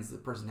hold hands to the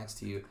person next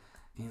to you?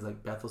 And he's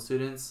like, Bethel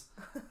students,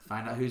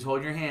 find out who's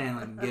holding your hand,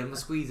 like give him a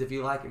squeeze if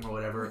you like him or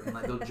whatever. And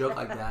like they'll joke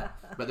like that,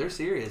 but they're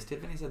serious.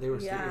 Tiffany said they were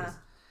serious,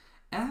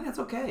 and I think that's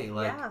okay.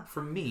 Like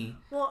for me,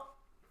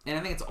 and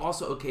I think it's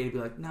also okay to be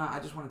like, nah, I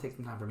just want to take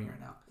some time for me right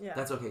now. Yeah.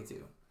 That's okay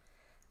too.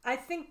 I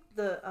think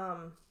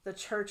the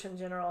church in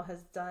general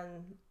has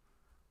done,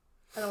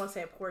 I don't want to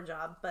say a poor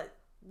job, but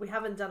we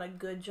haven't done a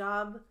good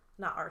job.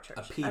 Not our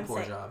church.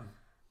 Poor job.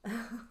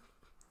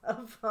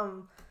 Of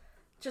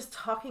just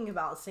talking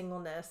about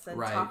singleness and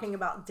Right. talking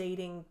about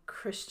dating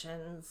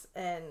Christians,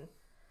 and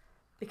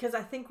because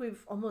I think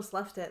we've almost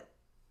left it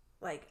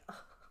like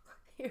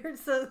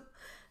here's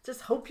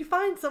just hope you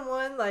find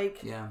someone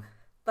like Yeah.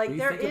 like When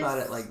you there think is about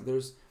it, like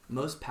there's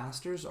most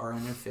pastors are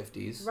in their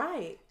 50s.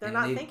 right, they're and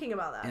not they- thinking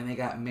about that, And they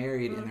got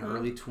married in their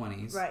early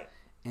 20s. right,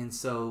 And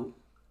so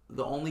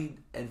the only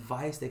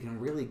advice they can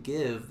really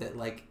give that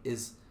like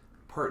is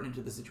pertinent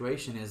to the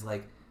situation is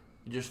like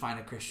just find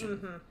a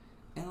Christian.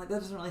 And like that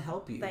doesn't really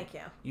help you. Thank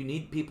you. You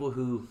need people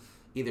who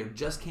either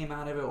just came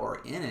out of it or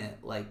in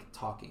it, like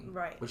talking.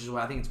 Right. Which is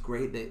why I think it's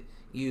great that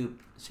you,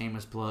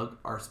 shameless plug,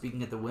 are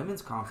speaking at the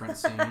women's conference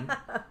soon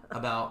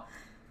about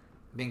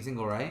being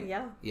single, right?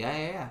 Yeah.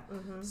 Yeah.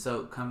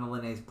 So come to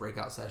Lene's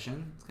breakout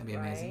session. It's gonna be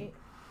amazing.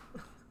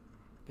 Right.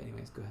 But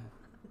anyways, go ahead.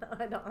 No,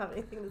 I don't have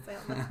anything to say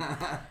on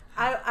that.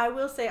 I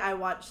will say I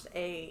watched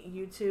a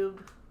YouTube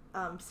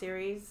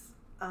series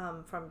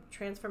from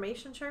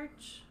Transformation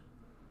Church.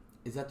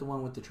 Is that the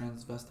one with the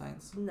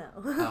transvestites? No.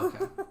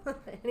 Oh,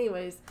 okay.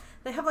 Anyways,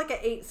 they have like an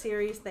 8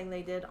 series thing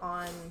they did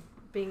on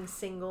being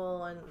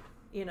single and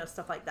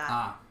stuff like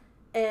that.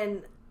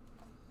 And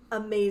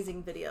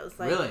amazing videos.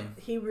 Like Really?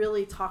 he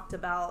really talked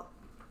about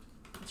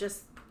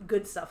just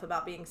good stuff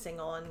about being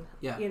single and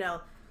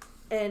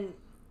and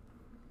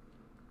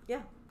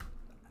yeah.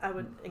 I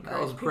would encourage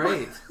That was people.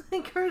 great.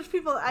 Encourage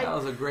people. That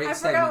was a great I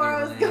segment forgot where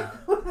I was there,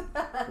 going with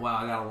that. Wow,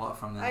 I got a lot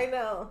from that. I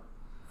know.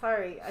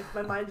 Sorry,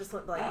 my mind just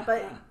went blank.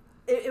 But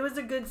it was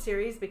a good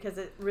series because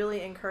it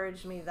really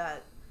encouraged me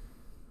that,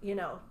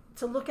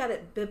 to look at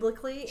it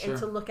biblically Sure. and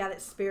to look at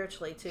it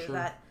spiritually too. Sure.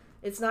 That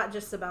it's not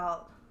just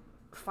about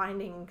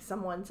finding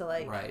someone to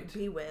Right.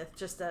 be with,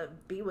 just to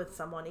be with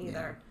someone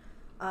either.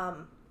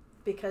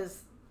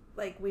 Because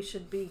we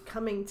should be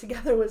coming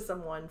together with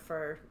someone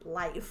for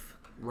life.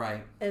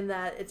 Right. And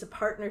that it's a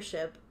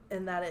partnership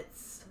and that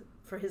it's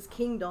for his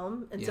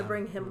kingdom and to Yeah.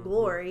 bring him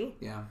glory.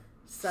 Yeah.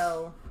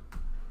 So,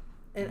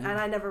 and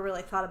I never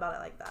really thought about it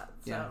like that.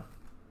 So, Yeah.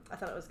 I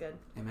thought it was good.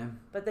 Amen.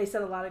 But they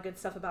said a lot of good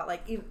stuff about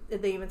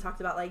they even talked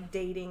about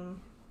dating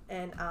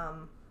and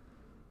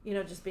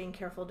just being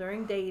careful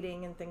during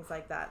dating and things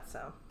like that.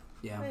 So,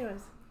 Yeah.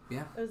 anyways,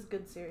 Yeah. it was a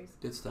good series.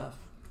 Good stuff.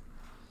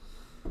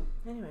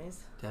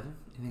 Anyways, Devin,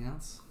 anything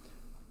else?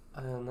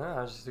 No,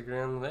 I was just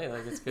agreeing with Nate.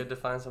 Like, it's good to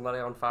find somebody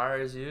on fire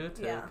as you,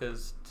 Yeah.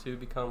 because two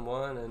become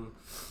one,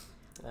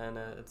 and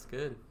it's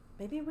good.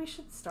 maybe we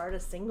should start a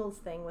singles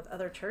thing with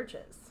other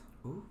churches.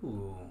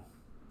 Ooh,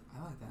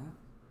 I like that.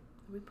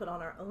 We put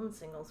on our own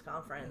singles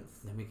conference.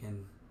 Then we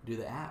can do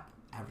the app,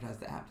 advertise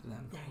the app to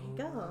them. There you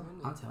go.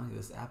 I'm telling you,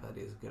 this app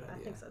idea is a good I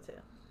idea. think so too.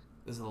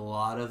 There's a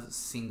lot of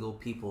single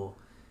people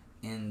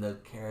in the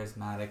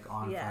charismatic,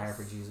 on fire Yes.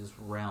 for Jesus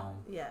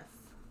realm. Yes.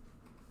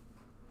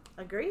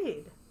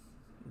 Agreed.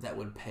 that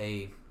would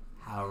pay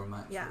however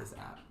much Yeah. for this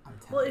app. I'm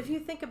telling Well, you. if you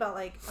think about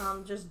like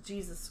just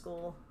Jesus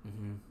School,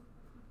 Mm-hmm.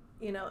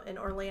 you know, in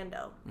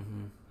Orlando,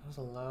 Mm-hmm. There's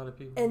a lot of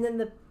people. and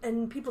then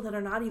and people that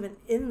are not even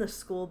in the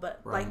school, but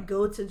Right. like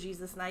go to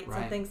Jesus nights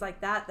Right. and things like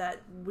that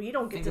we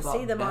don't get Think to see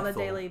about them on a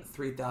Bethel, daily.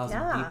 3,000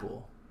 Yeah.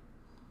 people.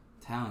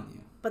 Telling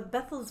you. But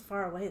Bethel's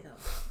far away though.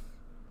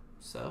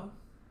 So?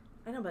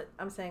 I know, but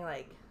I'm saying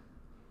like,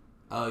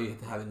 Oh, you have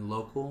to have it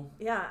local?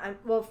 yeah,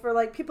 well, for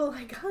like people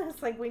like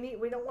us, like we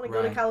don't want to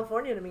go to Right.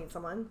 California to meet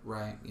someone,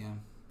 Right, yeah.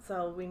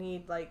 so we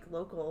need like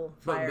local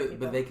fire But, people.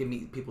 but they can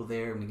meet people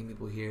there, and we can meet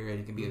people here, and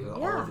it can be all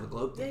Yeah. over the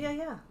globe. Yeah, thing. yeah,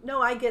 yeah.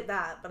 No, I get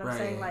that, but I'm Right,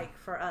 saying yeah. like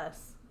for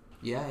us,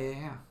 Yeah, yeah,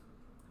 yeah.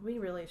 we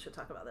really should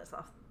talk about this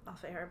off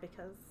air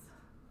because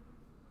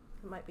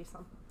it might be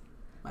some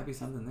Might be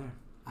something there.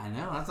 I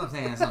know, that's what I'm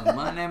saying. Some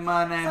money,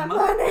 money, some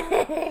money.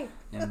 money.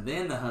 And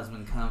then the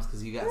husband comes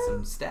because you got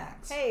some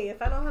stacks. Hey,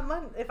 if I don't have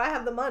money, if I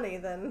have the money,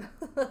 then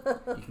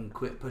You can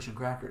quit pushing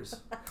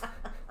crackers.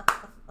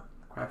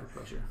 Cracker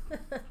pusher.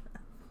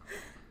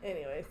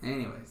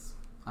 Anyways,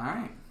 all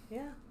right.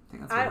 yeah. I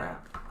think that's a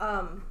wrap.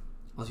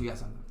 Unless you got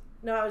something.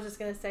 No, I was just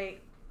gonna say,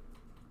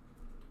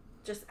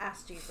 just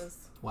ask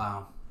Jesus,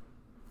 Wow.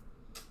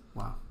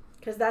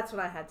 because that's what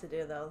I had to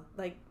do though.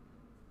 Like,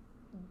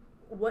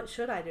 what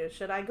should I do?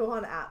 Should I go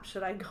on app?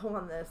 Should I go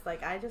on this?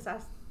 Like, I just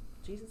asked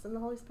Jesus and the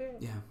Holy Spirit.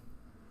 Yeah.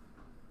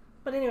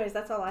 But anyways,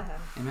 that's all I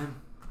have. Amen.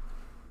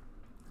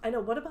 I know.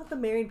 What about the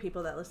married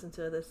people that listen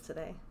to this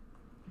today?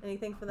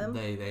 Anything for them?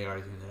 They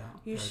already tuned it out.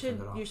 You They already should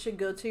turned it off. you should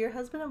go to your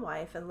husband and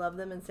wife and love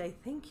them and say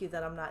thank you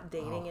that I'm not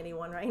dating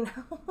anyone right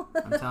now.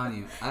 I'm telling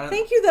you. I don't,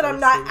 Thank you that I'm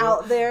not single.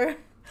 out there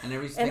I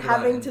never used to and think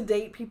about having it. to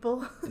date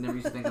people. I never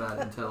used to think about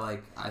it until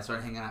like I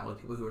started hanging out with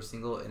people who were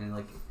single, and then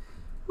like,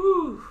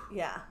 whew,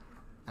 Yeah,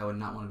 I would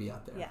not want to be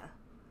out there. yeah.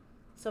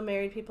 So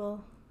married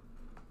people,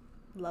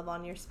 love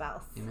on your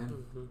spouse. Amen.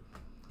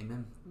 Mm-hmm.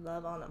 Amen.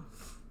 Love on them.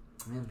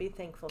 Amen. Be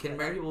thankful. Can for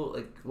married them.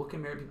 people what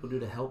can married people do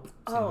to help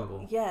single Oh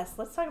people? yes,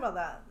 let's talk about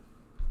that.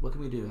 What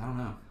can we do? I don't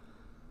know.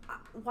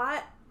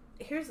 Why?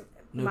 Here's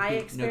No my P-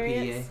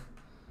 experience.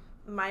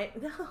 My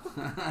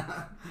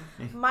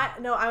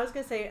no. I was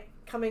gonna say,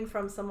 coming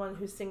from someone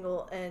who's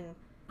single, and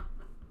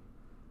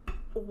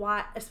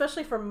why,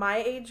 especially for my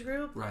age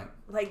group, Right.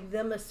 like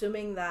them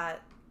assuming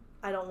that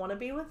I don't want to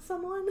be with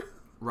someone,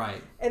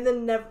 Right. and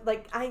then never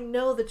like I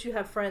know that you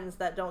have friends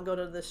that don't go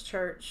to this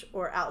church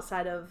or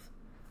outside of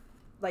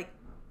like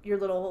your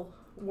little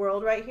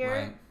world right here.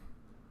 Right.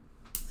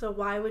 So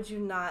why would you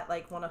not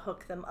like want to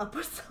hook them up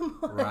with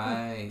someone?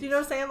 Right. Do you know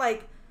what I'm saying?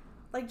 Like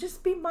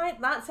just be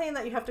not saying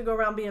that you have to go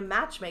around being a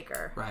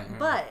matchmaker. Right.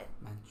 But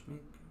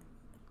Matchmaker.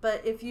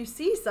 but if you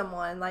see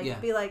someone, like Yeah.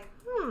 be like,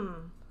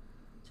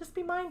 just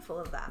be mindful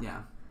of that.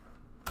 Yeah.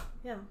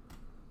 Yeah.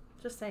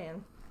 Just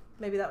saying.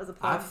 Maybe that was a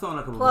plug. I've thrown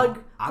a couple.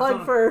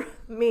 Plug for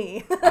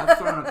me. I've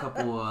thrown a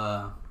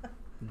couple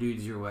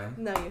dudes your way.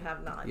 No, you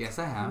have not. Yes,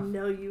 I have.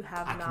 No, you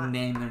have I not. can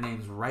name their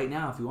names right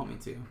now if you want me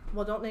to.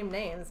 Well, don't name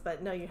names,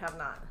 but no, you have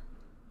not.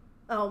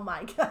 Oh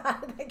my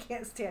God, I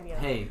can't stand you.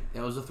 Hey,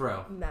 that was a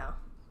throw. No.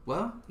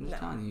 Well, I'm just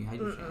No. telling you, you had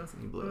your chance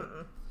and you blew it.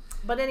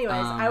 But anyways,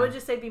 I would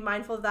just say be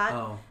mindful of that.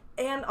 Oh,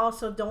 And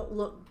also don't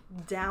look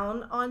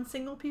down on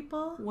single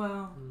people.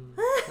 well.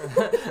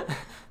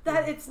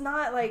 That it's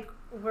not like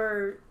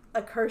we're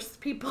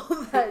accursed people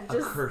that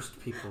just... Accursed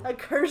people.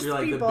 Accursed You're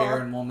like people. the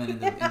barren woman in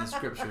the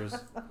scriptures.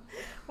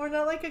 We're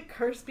not like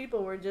accursed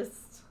people. We're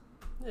just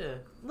Yeah.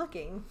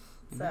 looking.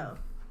 So,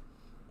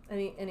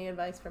 any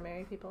advice for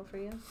married people for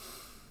you?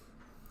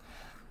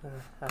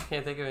 I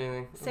can't think of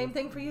anything. Same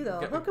thing for you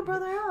though. Go- Hook a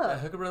brother up.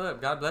 Hook a brother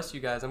up. God bless you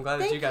guys. I'm glad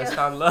that Thank you guys you.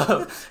 found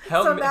love.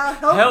 Help So me. now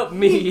Help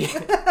me.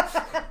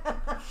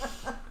 I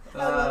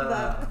love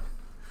that.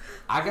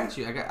 I got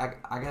you.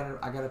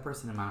 I got a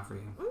person in mind for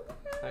you.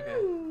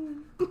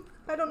 Okay.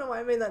 I don't know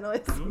why I made that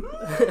noise.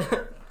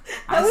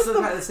 I was still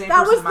the- got the same that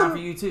person was in mind the-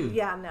 for you too.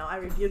 Yeah, no, I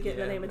rebuke it in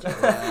the Yeah. name of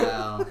Jesus.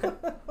 Well,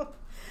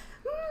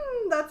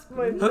 That's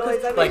my Hook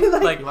noise. us, I mean,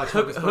 like you watch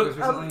hook, Hocus hook, Pocus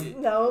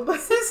recently? no, but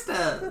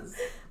Sisters.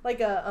 like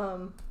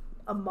a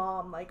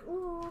mom, like,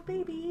 ooh,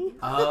 baby.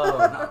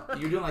 Oh, no.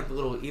 You're doing like the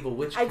little evil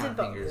witch I kind did of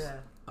both. fingers. Yeah.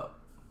 Oh,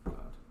 God.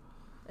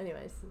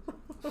 Anyways.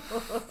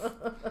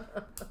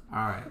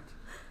 All right.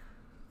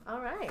 All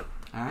right.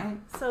 All right.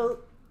 So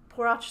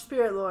pour out your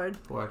spirit, Lord.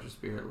 Pour out your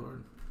spirit,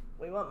 Lord.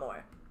 We want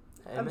more.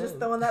 Amen. I'm just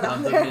throwing that out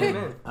Of the there.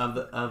 men, of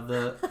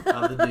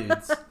the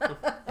dudes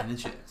and the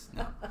chicks.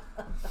 No.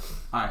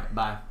 All right.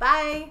 Bye.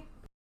 Bye.